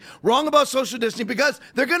masking, wrong about social distancing, because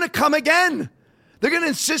they're going to come again. They're going to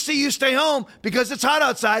insist that you stay home because it's hot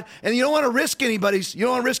outside and you don't want to risk anybody's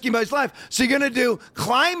life. So you're going to do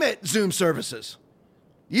climate Zoom services.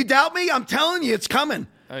 You doubt me? I'm telling you, it's coming.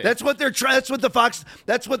 Oh, yeah. That's what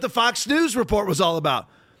the Fox News report was all about.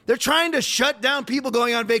 They're trying to shut down people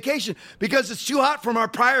going on vacation because it's too hot from our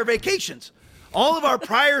prior vacations. All of our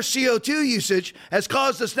prior CO2 usage has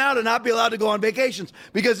caused us now to not be allowed to go on vacations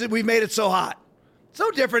because we made it so hot. It's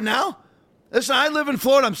no different now. Listen, I live in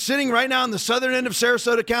Florida. I'm sitting right now on the southern end of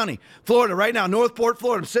Sarasota County, Florida, right now, Northport,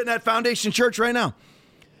 Florida. I'm sitting at Foundation Church right now.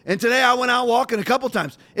 And today I went out walking a couple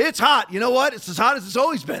times. It's hot. You know what? It's as hot as it's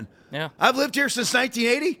always been. Yeah. I've lived here since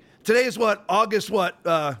 1980. Today is what? August what?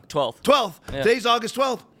 12th. 12th. Yeah. Today's August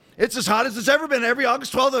 12th. It's as hot as it's ever been. Every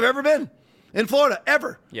August 12th I've ever been in Florida,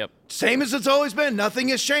 ever. Yep. Same as it's always been. Nothing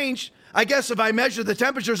has changed. I guess if I measure the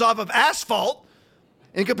temperatures off of asphalt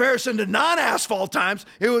in comparison to non-asphalt times,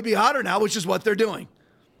 it would be hotter now, which is what they're doing.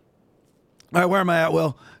 All right, where am I at,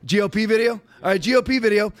 Will? GOP video? All right, GOP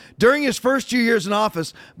video. During his first 2 years in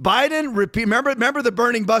office, Biden, remember the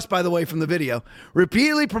burning bus, by the way, from the video,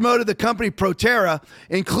 repeatedly promoted the company Proterra,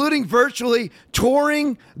 including virtually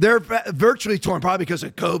touring, probably because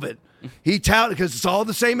of COVID. He touted, because it's all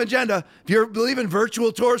the same agenda. If you're believing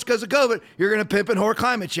virtual tours because of COVID, you're going to pimp and whore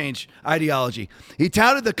climate change ideology. He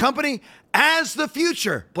touted the company as the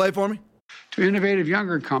future. Play it for me. To innovative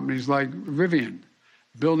younger companies like Rivian,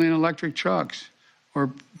 building electric trucks,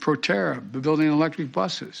 or Proterra, building electric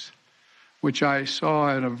buses, which I saw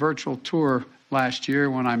at a virtual tour last year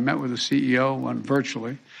when I met with the CEO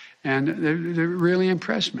virtually, and they really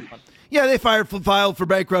impressed me. Yeah, they filed for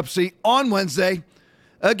bankruptcy on Wednesday.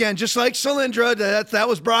 Again, just like Solyndra, that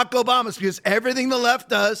was Barack Obama's, because everything the left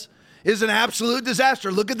does is an absolute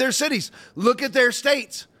disaster. Look at their cities. Look at their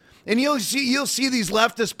states. And you'll see these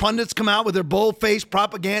leftist pundits come out with their bold-faced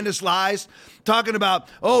propagandist lies, talking about,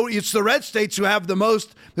 oh, it's the red states who have the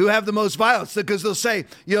most violence, because they'll say,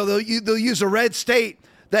 they'll use a red state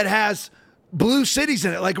that has blue cities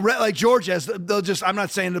in it, like Georgia has. I'm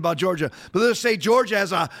not saying it about Georgia, but they'll say Georgia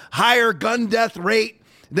has a higher gun death rate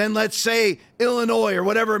than, let's say, Illinois or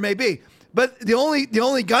whatever it may be. But the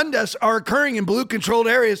only gun deaths are occurring in blue-controlled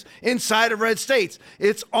areas inside of red states.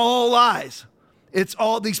 It's all lies. It's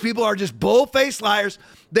all, these people are just bull-faced liars.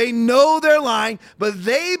 They know they're lying, but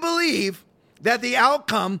they believe that the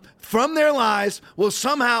outcome from their lies will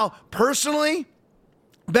somehow personally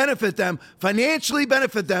benefit them, financially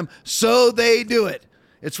benefit them, so they do it.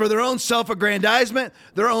 It's for their own self-aggrandizement,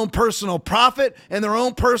 their own personal profit, and their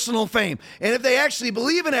own personal fame. And if they actually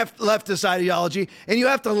believe in leftist ideology, and you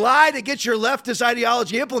have to lie to get your leftist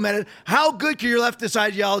ideology implemented, how good can your leftist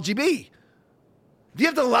ideology be? If you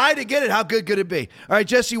have to lie to get it, how good could it be? All right,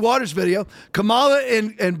 Jesse Waters' video. Kamala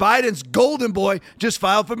and Biden's golden boy just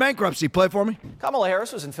filed for bankruptcy. Play for me. Kamala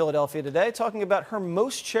Harris was in Philadelphia today talking about her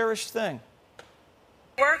most cherished thing.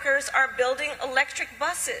 Workers are building electric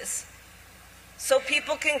buses so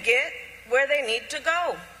people can get where they need to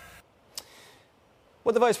go.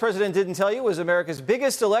 What the vice president didn't tell you was America's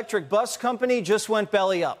biggest electric bus company just went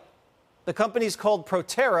belly up. The company's called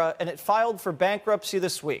Proterra, and it filed for bankruptcy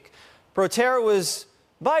this week. Proterra was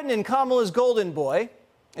Biden and Kamala's golden boy.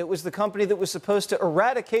 It was the company that was supposed to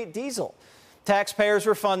eradicate diesel. Taxpayers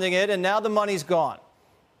were funding it, and now the money's gone.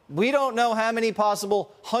 We don't know how many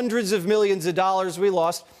possible hundreds of millions of dollars we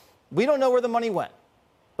lost. We don't know where the money went.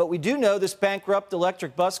 But we do know this bankrupt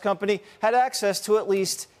electric bus company had access to at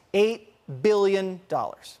least $8 billion.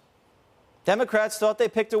 Democrats thought they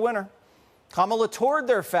picked a winner. Kamala toured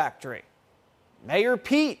their factory. Mayor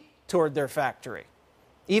Pete toured their factory.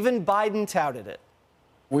 Even Biden touted it.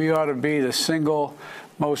 We ought to be the single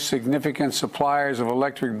most significant suppliers of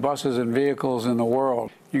electric buses and vehicles in the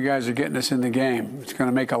world. You guys are getting us in the game. It's going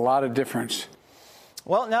to make a lot of difference.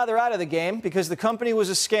 Well, now they're out of the game because the company was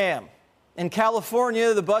a scam. In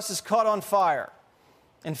California, the buses caught on fire.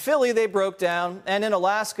 In Philly, they broke down. And in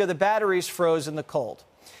Alaska, the batteries froze in the cold.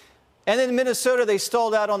 And in Minnesota, they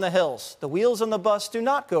stalled out on the hills. The wheels on the bus do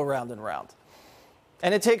not go round and round.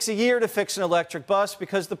 And it takes a year to fix an electric bus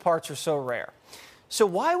because the parts are so rare. So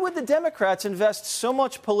why would the Democrats invest so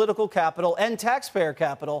much political capital and taxpayer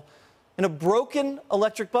capital in a broken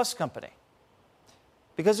electric bus company?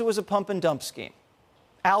 Because it was a pump and dump scheme.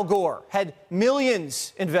 Al Gore had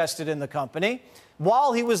millions invested in the company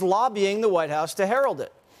while he was lobbying the White House to herald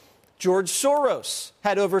it. George Soros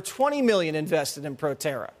had over $20 million invested in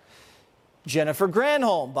Proterra. Jennifer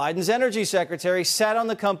Granholm, Biden's energy secretary, sat on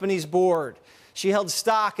the company's board. She held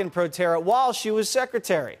stock in Proterra while she was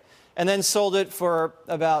secretary and then sold it for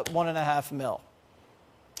about $1.5 million.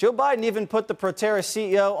 Joe Biden even put the Proterra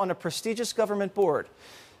CEO on a prestigious government board.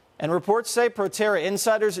 And reports say Proterra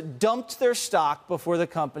insiders dumped their stock before the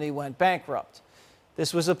company went bankrupt.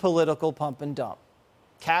 This was a political pump and dump.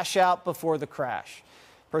 Cash out before the crash.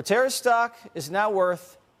 Proterra stock is now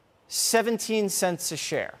worth 17 cents a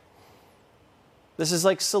share. This is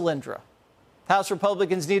like Solyndra. House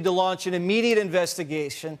Republicans need to launch an immediate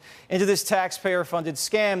investigation into this taxpayer-funded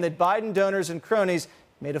scam that Biden donors and cronies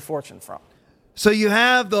made a fortune from. So you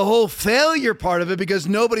have the whole failure part of it because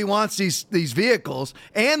nobody wants these vehicles,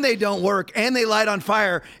 and they don't work, and they light on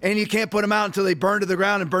fire, and you can't put them out until they burn to the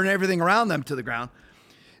ground and burn everything around them to the ground.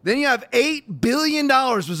 Then you have $8 billion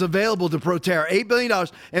was available to Proterra, $8 billion.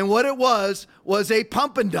 And what it was a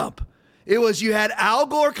pump and dump. It was you had Al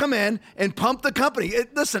Gore come in and pump the company.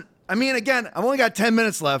 Listen, I mean, again, I've only got 10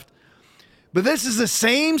 minutes left, but this is the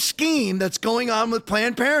same scheme that's going on with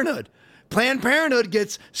Planned Parenthood. Planned Parenthood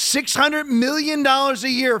gets $600 million a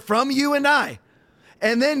year from you and I,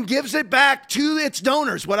 and then gives it back to its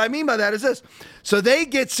donors. What I mean by that is this. So they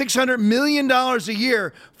get $600 million a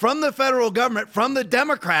year from the federal government, from the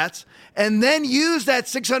Democrats, and then use that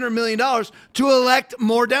 $600 million to elect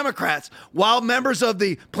more Democrats, while members of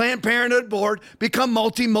the Planned Parenthood board become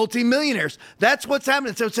multi-millionaires. That's what's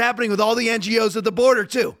happening. So it's happening with all the NGOs at the border,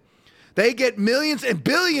 too. They get millions and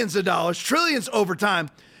billions of dollars, trillions over time,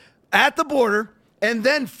 at the border, and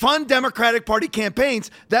then fund Democratic Party campaigns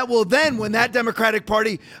that will then, when that Democratic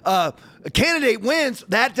Party candidate wins,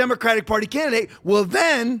 that Democratic Party candidate will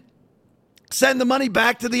then send the money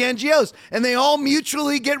back to the NGOs. And they all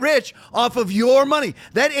mutually get rich off of your money.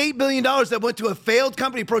 That $8 billion that went to a failed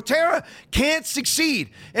company, Proterra, can't succeed.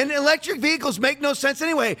 And electric vehicles make no sense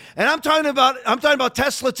anyway. And I'm talking about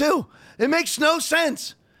Tesla too. It makes no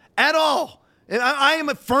sense at all. And I am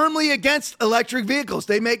firmly against electric vehicles.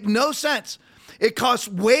 They make no sense. It costs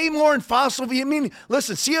way more in fossil fuel. I mean,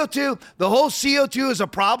 listen, CO2, the whole CO2 is a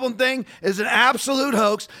problem thing, is an absolute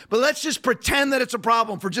hoax. But let's just pretend that it's a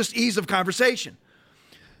problem for just ease of conversation.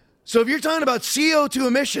 So if you're talking about CO2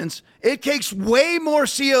 emissions, it takes way more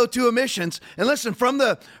CO2 emissions. And listen, from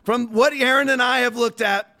what Aaron and I have looked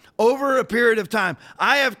at over a period of time,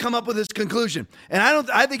 I have come up with this conclusion, and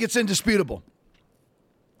I think it's indisputable,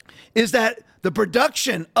 is that the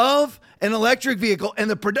production of an electric vehicle,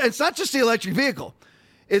 and it's not just the electric vehicle,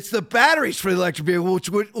 it's the batteries for the electric vehicle, which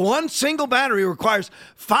one single battery requires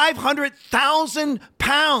 500,000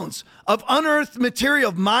 pounds of unearthed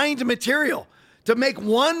material, mined material, to make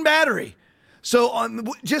one battery. So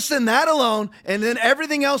just in that alone, and then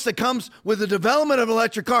everything else that comes with the development of an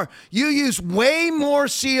electric car, you use way more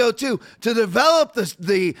CO2 to develop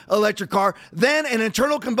the electric car than an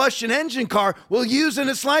internal combustion engine car will use in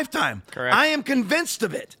its lifetime. Correct. I am convinced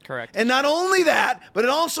of it. Correct. And not only that, but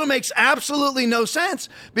it also makes absolutely no sense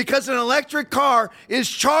because an electric car is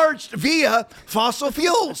charged via fossil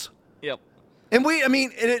fuels. Yep. And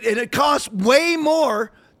it costs way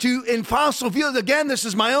more in fossil fuels. Again, this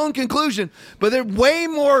is my own conclusion, but they're way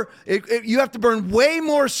more. You have to burn way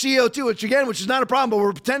more CO2, which is not a problem, but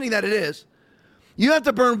we're pretending that it is. You have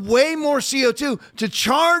to burn way more CO2 to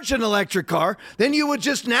charge an electric car than you would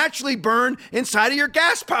just naturally burn inside of your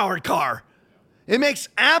gas-powered car. It makes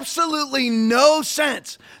absolutely no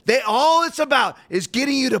sense. All it's about is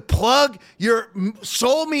getting you to plug your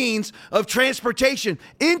sole means of transportation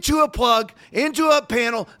into a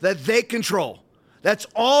panel that they control. That's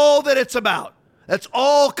all that it's about. That's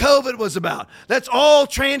all COVID was about. That's all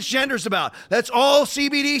transgender's about. That's all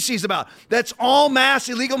CBDC's about. That's all mass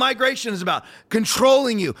illegal migration is about.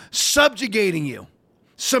 Controlling you, subjugating you,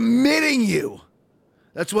 submitting you.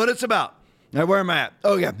 That's what it's about. Now, where am I at?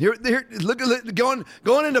 Oh, yeah. Here, look,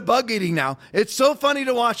 going into bug eating now. It's so funny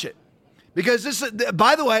to watch it. Because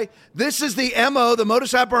by the way, this is the MO, the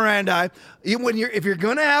modus operandi. If you're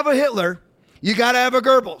going to have a Hitler, you got to have a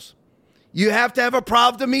Goebbels. You have to have a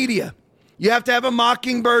Pravda media. You have to have a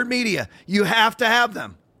Mockingbird media. You have to have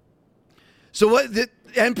them. So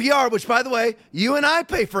NPR, which by the way, you and I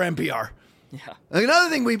pay for NPR. Yeah. Another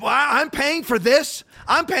thing I'm paying for this.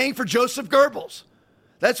 I'm paying for Joseph Goebbels.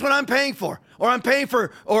 That's what I'm paying for. Or I'm paying for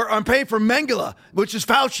Mengele, which is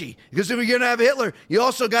Fauci. Because if you're going to have Hitler, you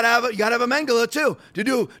also got to have a Mengele too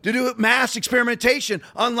to do mass experimentation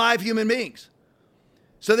on live human beings.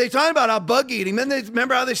 So they talk about how bug eating. Then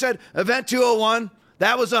remember how they said Event 201,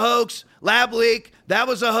 that was a hoax. Lab leak, that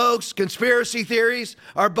was a hoax. Conspiracy theories,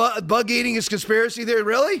 our bug eating is conspiracy theory.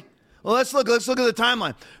 Really? Well, let's look at the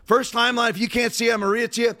timeline. First timeline, if you can't see it, I'm going to read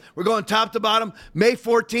it to you. We're going top to bottom. May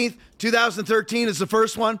 14th, 2013 is the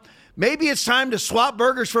first one. Maybe it's time to swap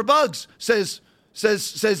burgers for bugs, says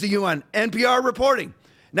the UN. NPR reporting.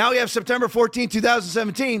 Now we have September 14,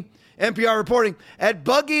 2017. NPR reporting, at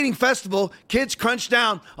Bug Eating Festival, kids crunch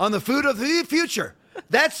down on the food of the future.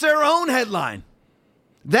 That's their own headline.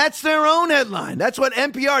 That's their own headline. That's what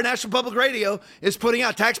NPR, National Public Radio, is putting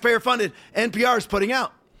out. Taxpayer-funded NPR is putting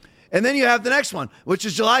out. And then you have the next one, which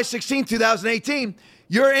is July 16, 2018.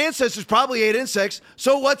 Your ancestors probably ate insects,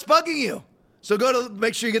 so what's bugging you? So go to,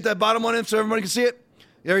 make sure you get that bottom one in so everybody can see it.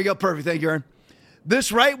 There you go. Perfect. Thank you, Aaron.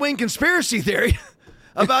 This right-wing conspiracy theory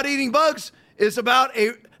about eating bugs is about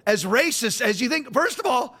as racist as you think. First of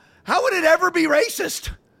all, how would it ever be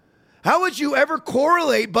racist? How would you ever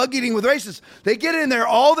correlate bug eating with racism? They get in there,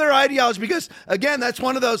 all their ideology, because, again, that's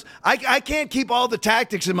one of those, I can't keep all the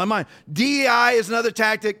tactics in my mind. DEI is another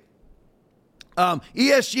tactic.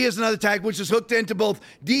 ESG is another tactic, which is hooked into both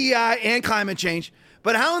DEI and climate change.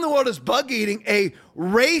 But how in the world is bug eating a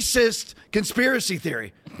racist conspiracy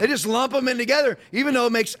theory? They just lump them in together, even though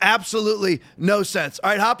it makes absolutely no sense. All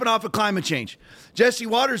right, hopping off of climate change. Jesse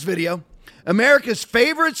Waters' video. America's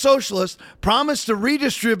favorite socialist promised to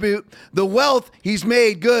redistribute the wealth he's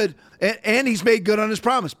made good, and he's made good on his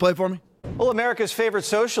promise. Play for me. Well, America's favorite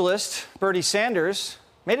socialist, Bernie Sanders,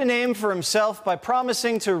 made a name for himself by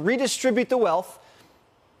promising to redistribute the wealth.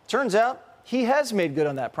 Turns out he has made good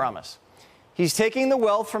on that promise. He's taking the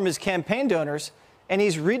wealth from his campaign donors and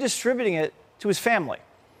he's redistributing it to his family.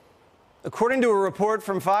 According to a report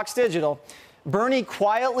from Fox Digital, Bernie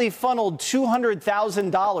quietly funneled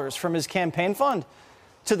 $200,000 from his campaign fund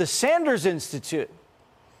to the Sanders Institute.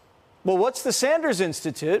 Well, what's the Sanders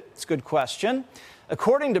Institute? It's a good question.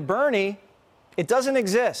 According to Bernie, it doesn't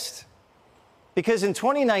exist. Because in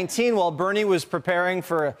 2019, while Bernie was preparing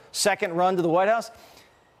for a second run to the White House,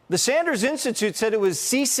 the Sanders Institute said it was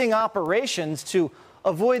ceasing operations to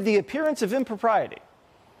avoid the appearance of impropriety.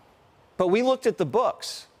 But we looked at the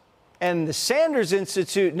books, and the Sanders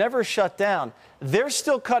Institute never shut down. They're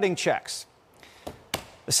still cutting checks.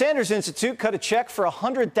 The Sanders Institute cut a check for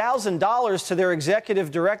 $100,000 to their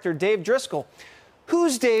executive director, Dave Driscoll.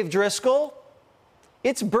 Who's Dave Driscoll?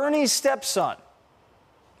 It's Bernie's stepson.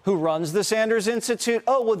 Who runs the Sanders Institute?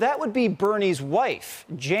 Oh, well, that would be Bernie's wife,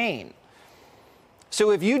 Jane.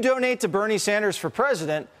 So if you donate to Bernie Sanders for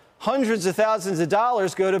president, hundreds of thousands of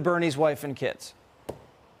dollars go to Bernie's wife and kids.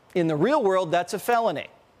 In the real world, that's a felony.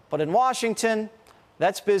 But in Washington,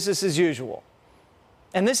 that's business as usual.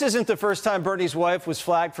 And this isn't the first time Bernie's wife was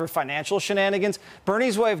flagged for financial shenanigans.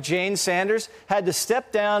 Bernie's wife, Jane Sanders, had to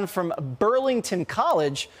step down from Burlington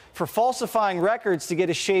College for falsifying records to get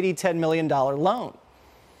a shady $10 million loan.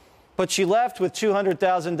 But she left with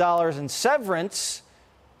 $200,000 in severance,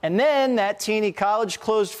 and then that teeny college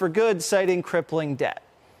closed for good, citing crippling debt.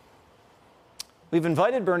 We've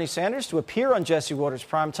invited Bernie Sanders to appear on Jesse Waters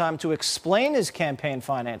Primetime to explain his campaign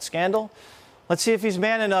finance scandal. Let's see if he's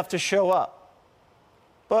man enough to show up.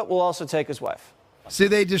 But we'll also take his wife. See,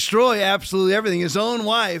 they destroy absolutely everything. His own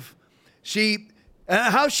wife,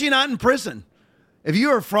 how's she not in prison? If you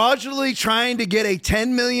are fraudulently trying to get a $10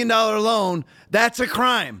 million loan, that's a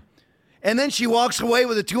crime. And then she walks away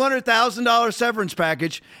with a $200,000 severance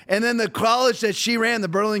package, and then the college that she ran, the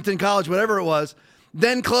Burlington College, whatever it was,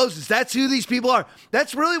 then closes. That's who these people are.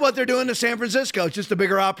 That's really what they're doing to San Francisco. It's just a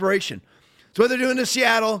bigger operation. It's what they're doing to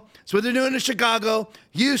Seattle. It's what they're doing to Chicago,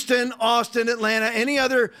 Houston, Austin, Atlanta, any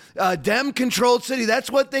other Dem-controlled city.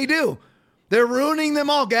 That's what they do. They're ruining them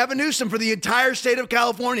all. Gavin Newsom for the entire state of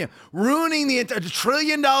California, ruining the entire $1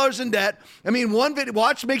 trillion in debt. I mean, one video,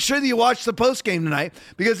 make sure that you watch the post game tonight,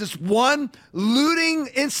 because it's one looting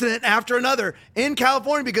incident after another in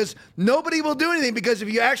California, because nobody will do anything. Because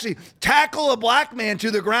if you actually tackle a black man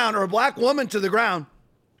to the ground or a black woman to the ground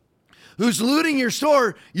who's looting your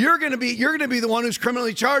store, you're going to be the one who's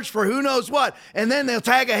criminally charged for who knows what. And then they'll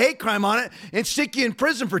tag a hate crime on it and stick you in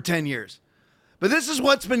prison for 10 years. But this is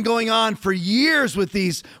what's been going on for years with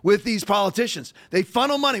these politicians. They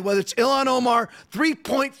funnel money, whether it's Ilhan Omar,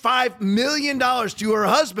 $3.5 million to her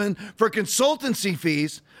husband for consultancy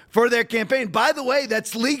fees for their campaign. By the way,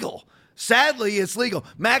 that's legal. Sadly, it's legal.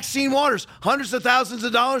 Maxine Waters, hundreds of thousands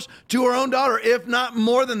of dollars to her own daughter, if not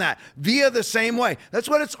more than that, via the same way. That's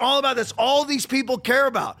what it's all about. That's all these people care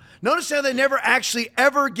about. Notice how they never actually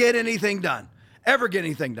ever get anything done.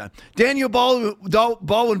 Daniel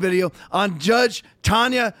Baldwin video on Judge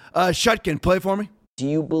Tanya Shutkin. Play for me. Do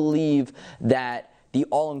you believe that the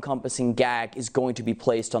all-encompassing gag is going to be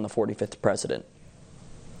placed on the 45th president?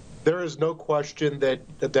 There is no question that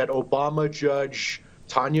Obama Judge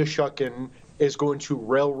Tanya Shutkin is going to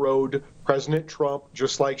railroad President Trump,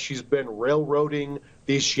 just like she's been railroading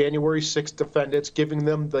these January 6th defendants, giving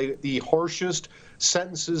them the harshest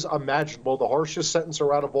sentences imaginable, the harshest sentence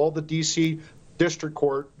out of all the D.C. District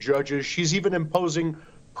Court judges. She's even imposing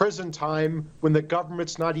prison time when the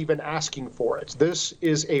government's not even asking for it. This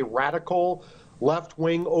is a radical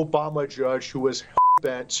left-wing Obama judge who is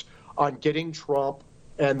bent on getting Trump,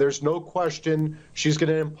 and there's no question she's going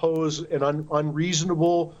to impose an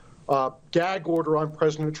unreasonable gag order on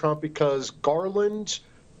President Trump because Garland,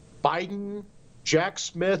 Biden, Jack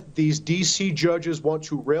Smith, these D.C. judges want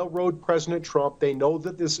to railroad President Trump. They know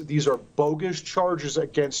that these are bogus charges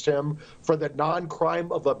against him for the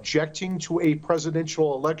non-crime of objecting to a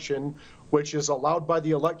presidential election, which is allowed by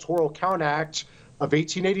the Electoral Count Act of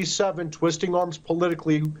 1887. Twisting arms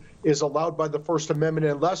politically is allowed by the First Amendment,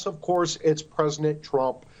 unless, of course, it's President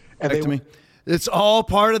Trump. And it's all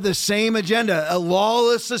part of the same agenda, a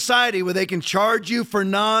lawless society where they can charge you for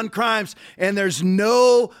non-crimes, and there's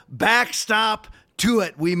no backstop to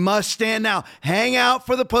it. We must stand now. Hang out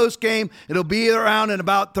for the post game. It'll be around in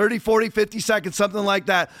about 30, 40, 50 seconds, something like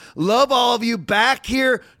that. Love all of you. Back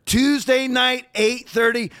here Tuesday night,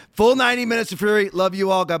 8:30, full 90 minutes of fury. Love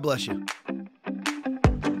you all. God bless you.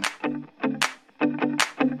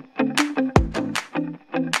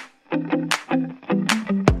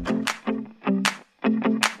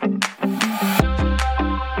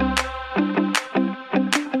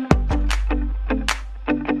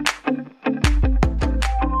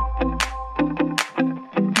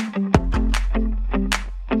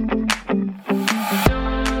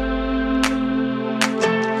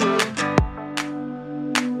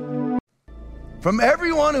 From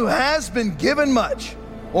everyone who has been given much,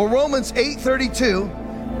 or Romans 8:32,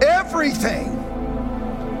 everything,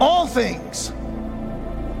 all things.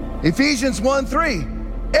 Ephesians 1:3,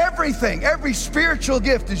 everything, every spiritual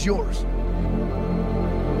gift is yours.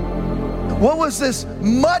 What was this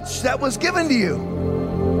much that was given to you?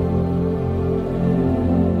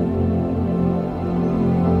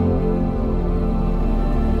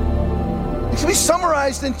 It can be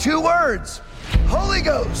summarized in 2 words: Holy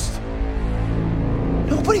Ghost.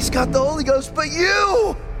 Nobody's got the Holy Ghost but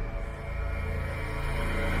you.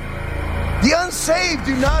 The unsaved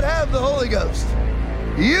do not have the Holy Ghost.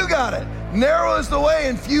 You got it. Narrow is the way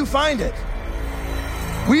and few find it.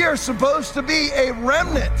 We are supposed to be a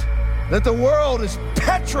remnant that the world is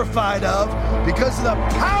petrified of because of the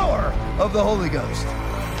power of the Holy Ghost.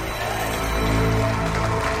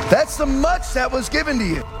 That's the much that was given to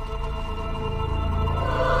you.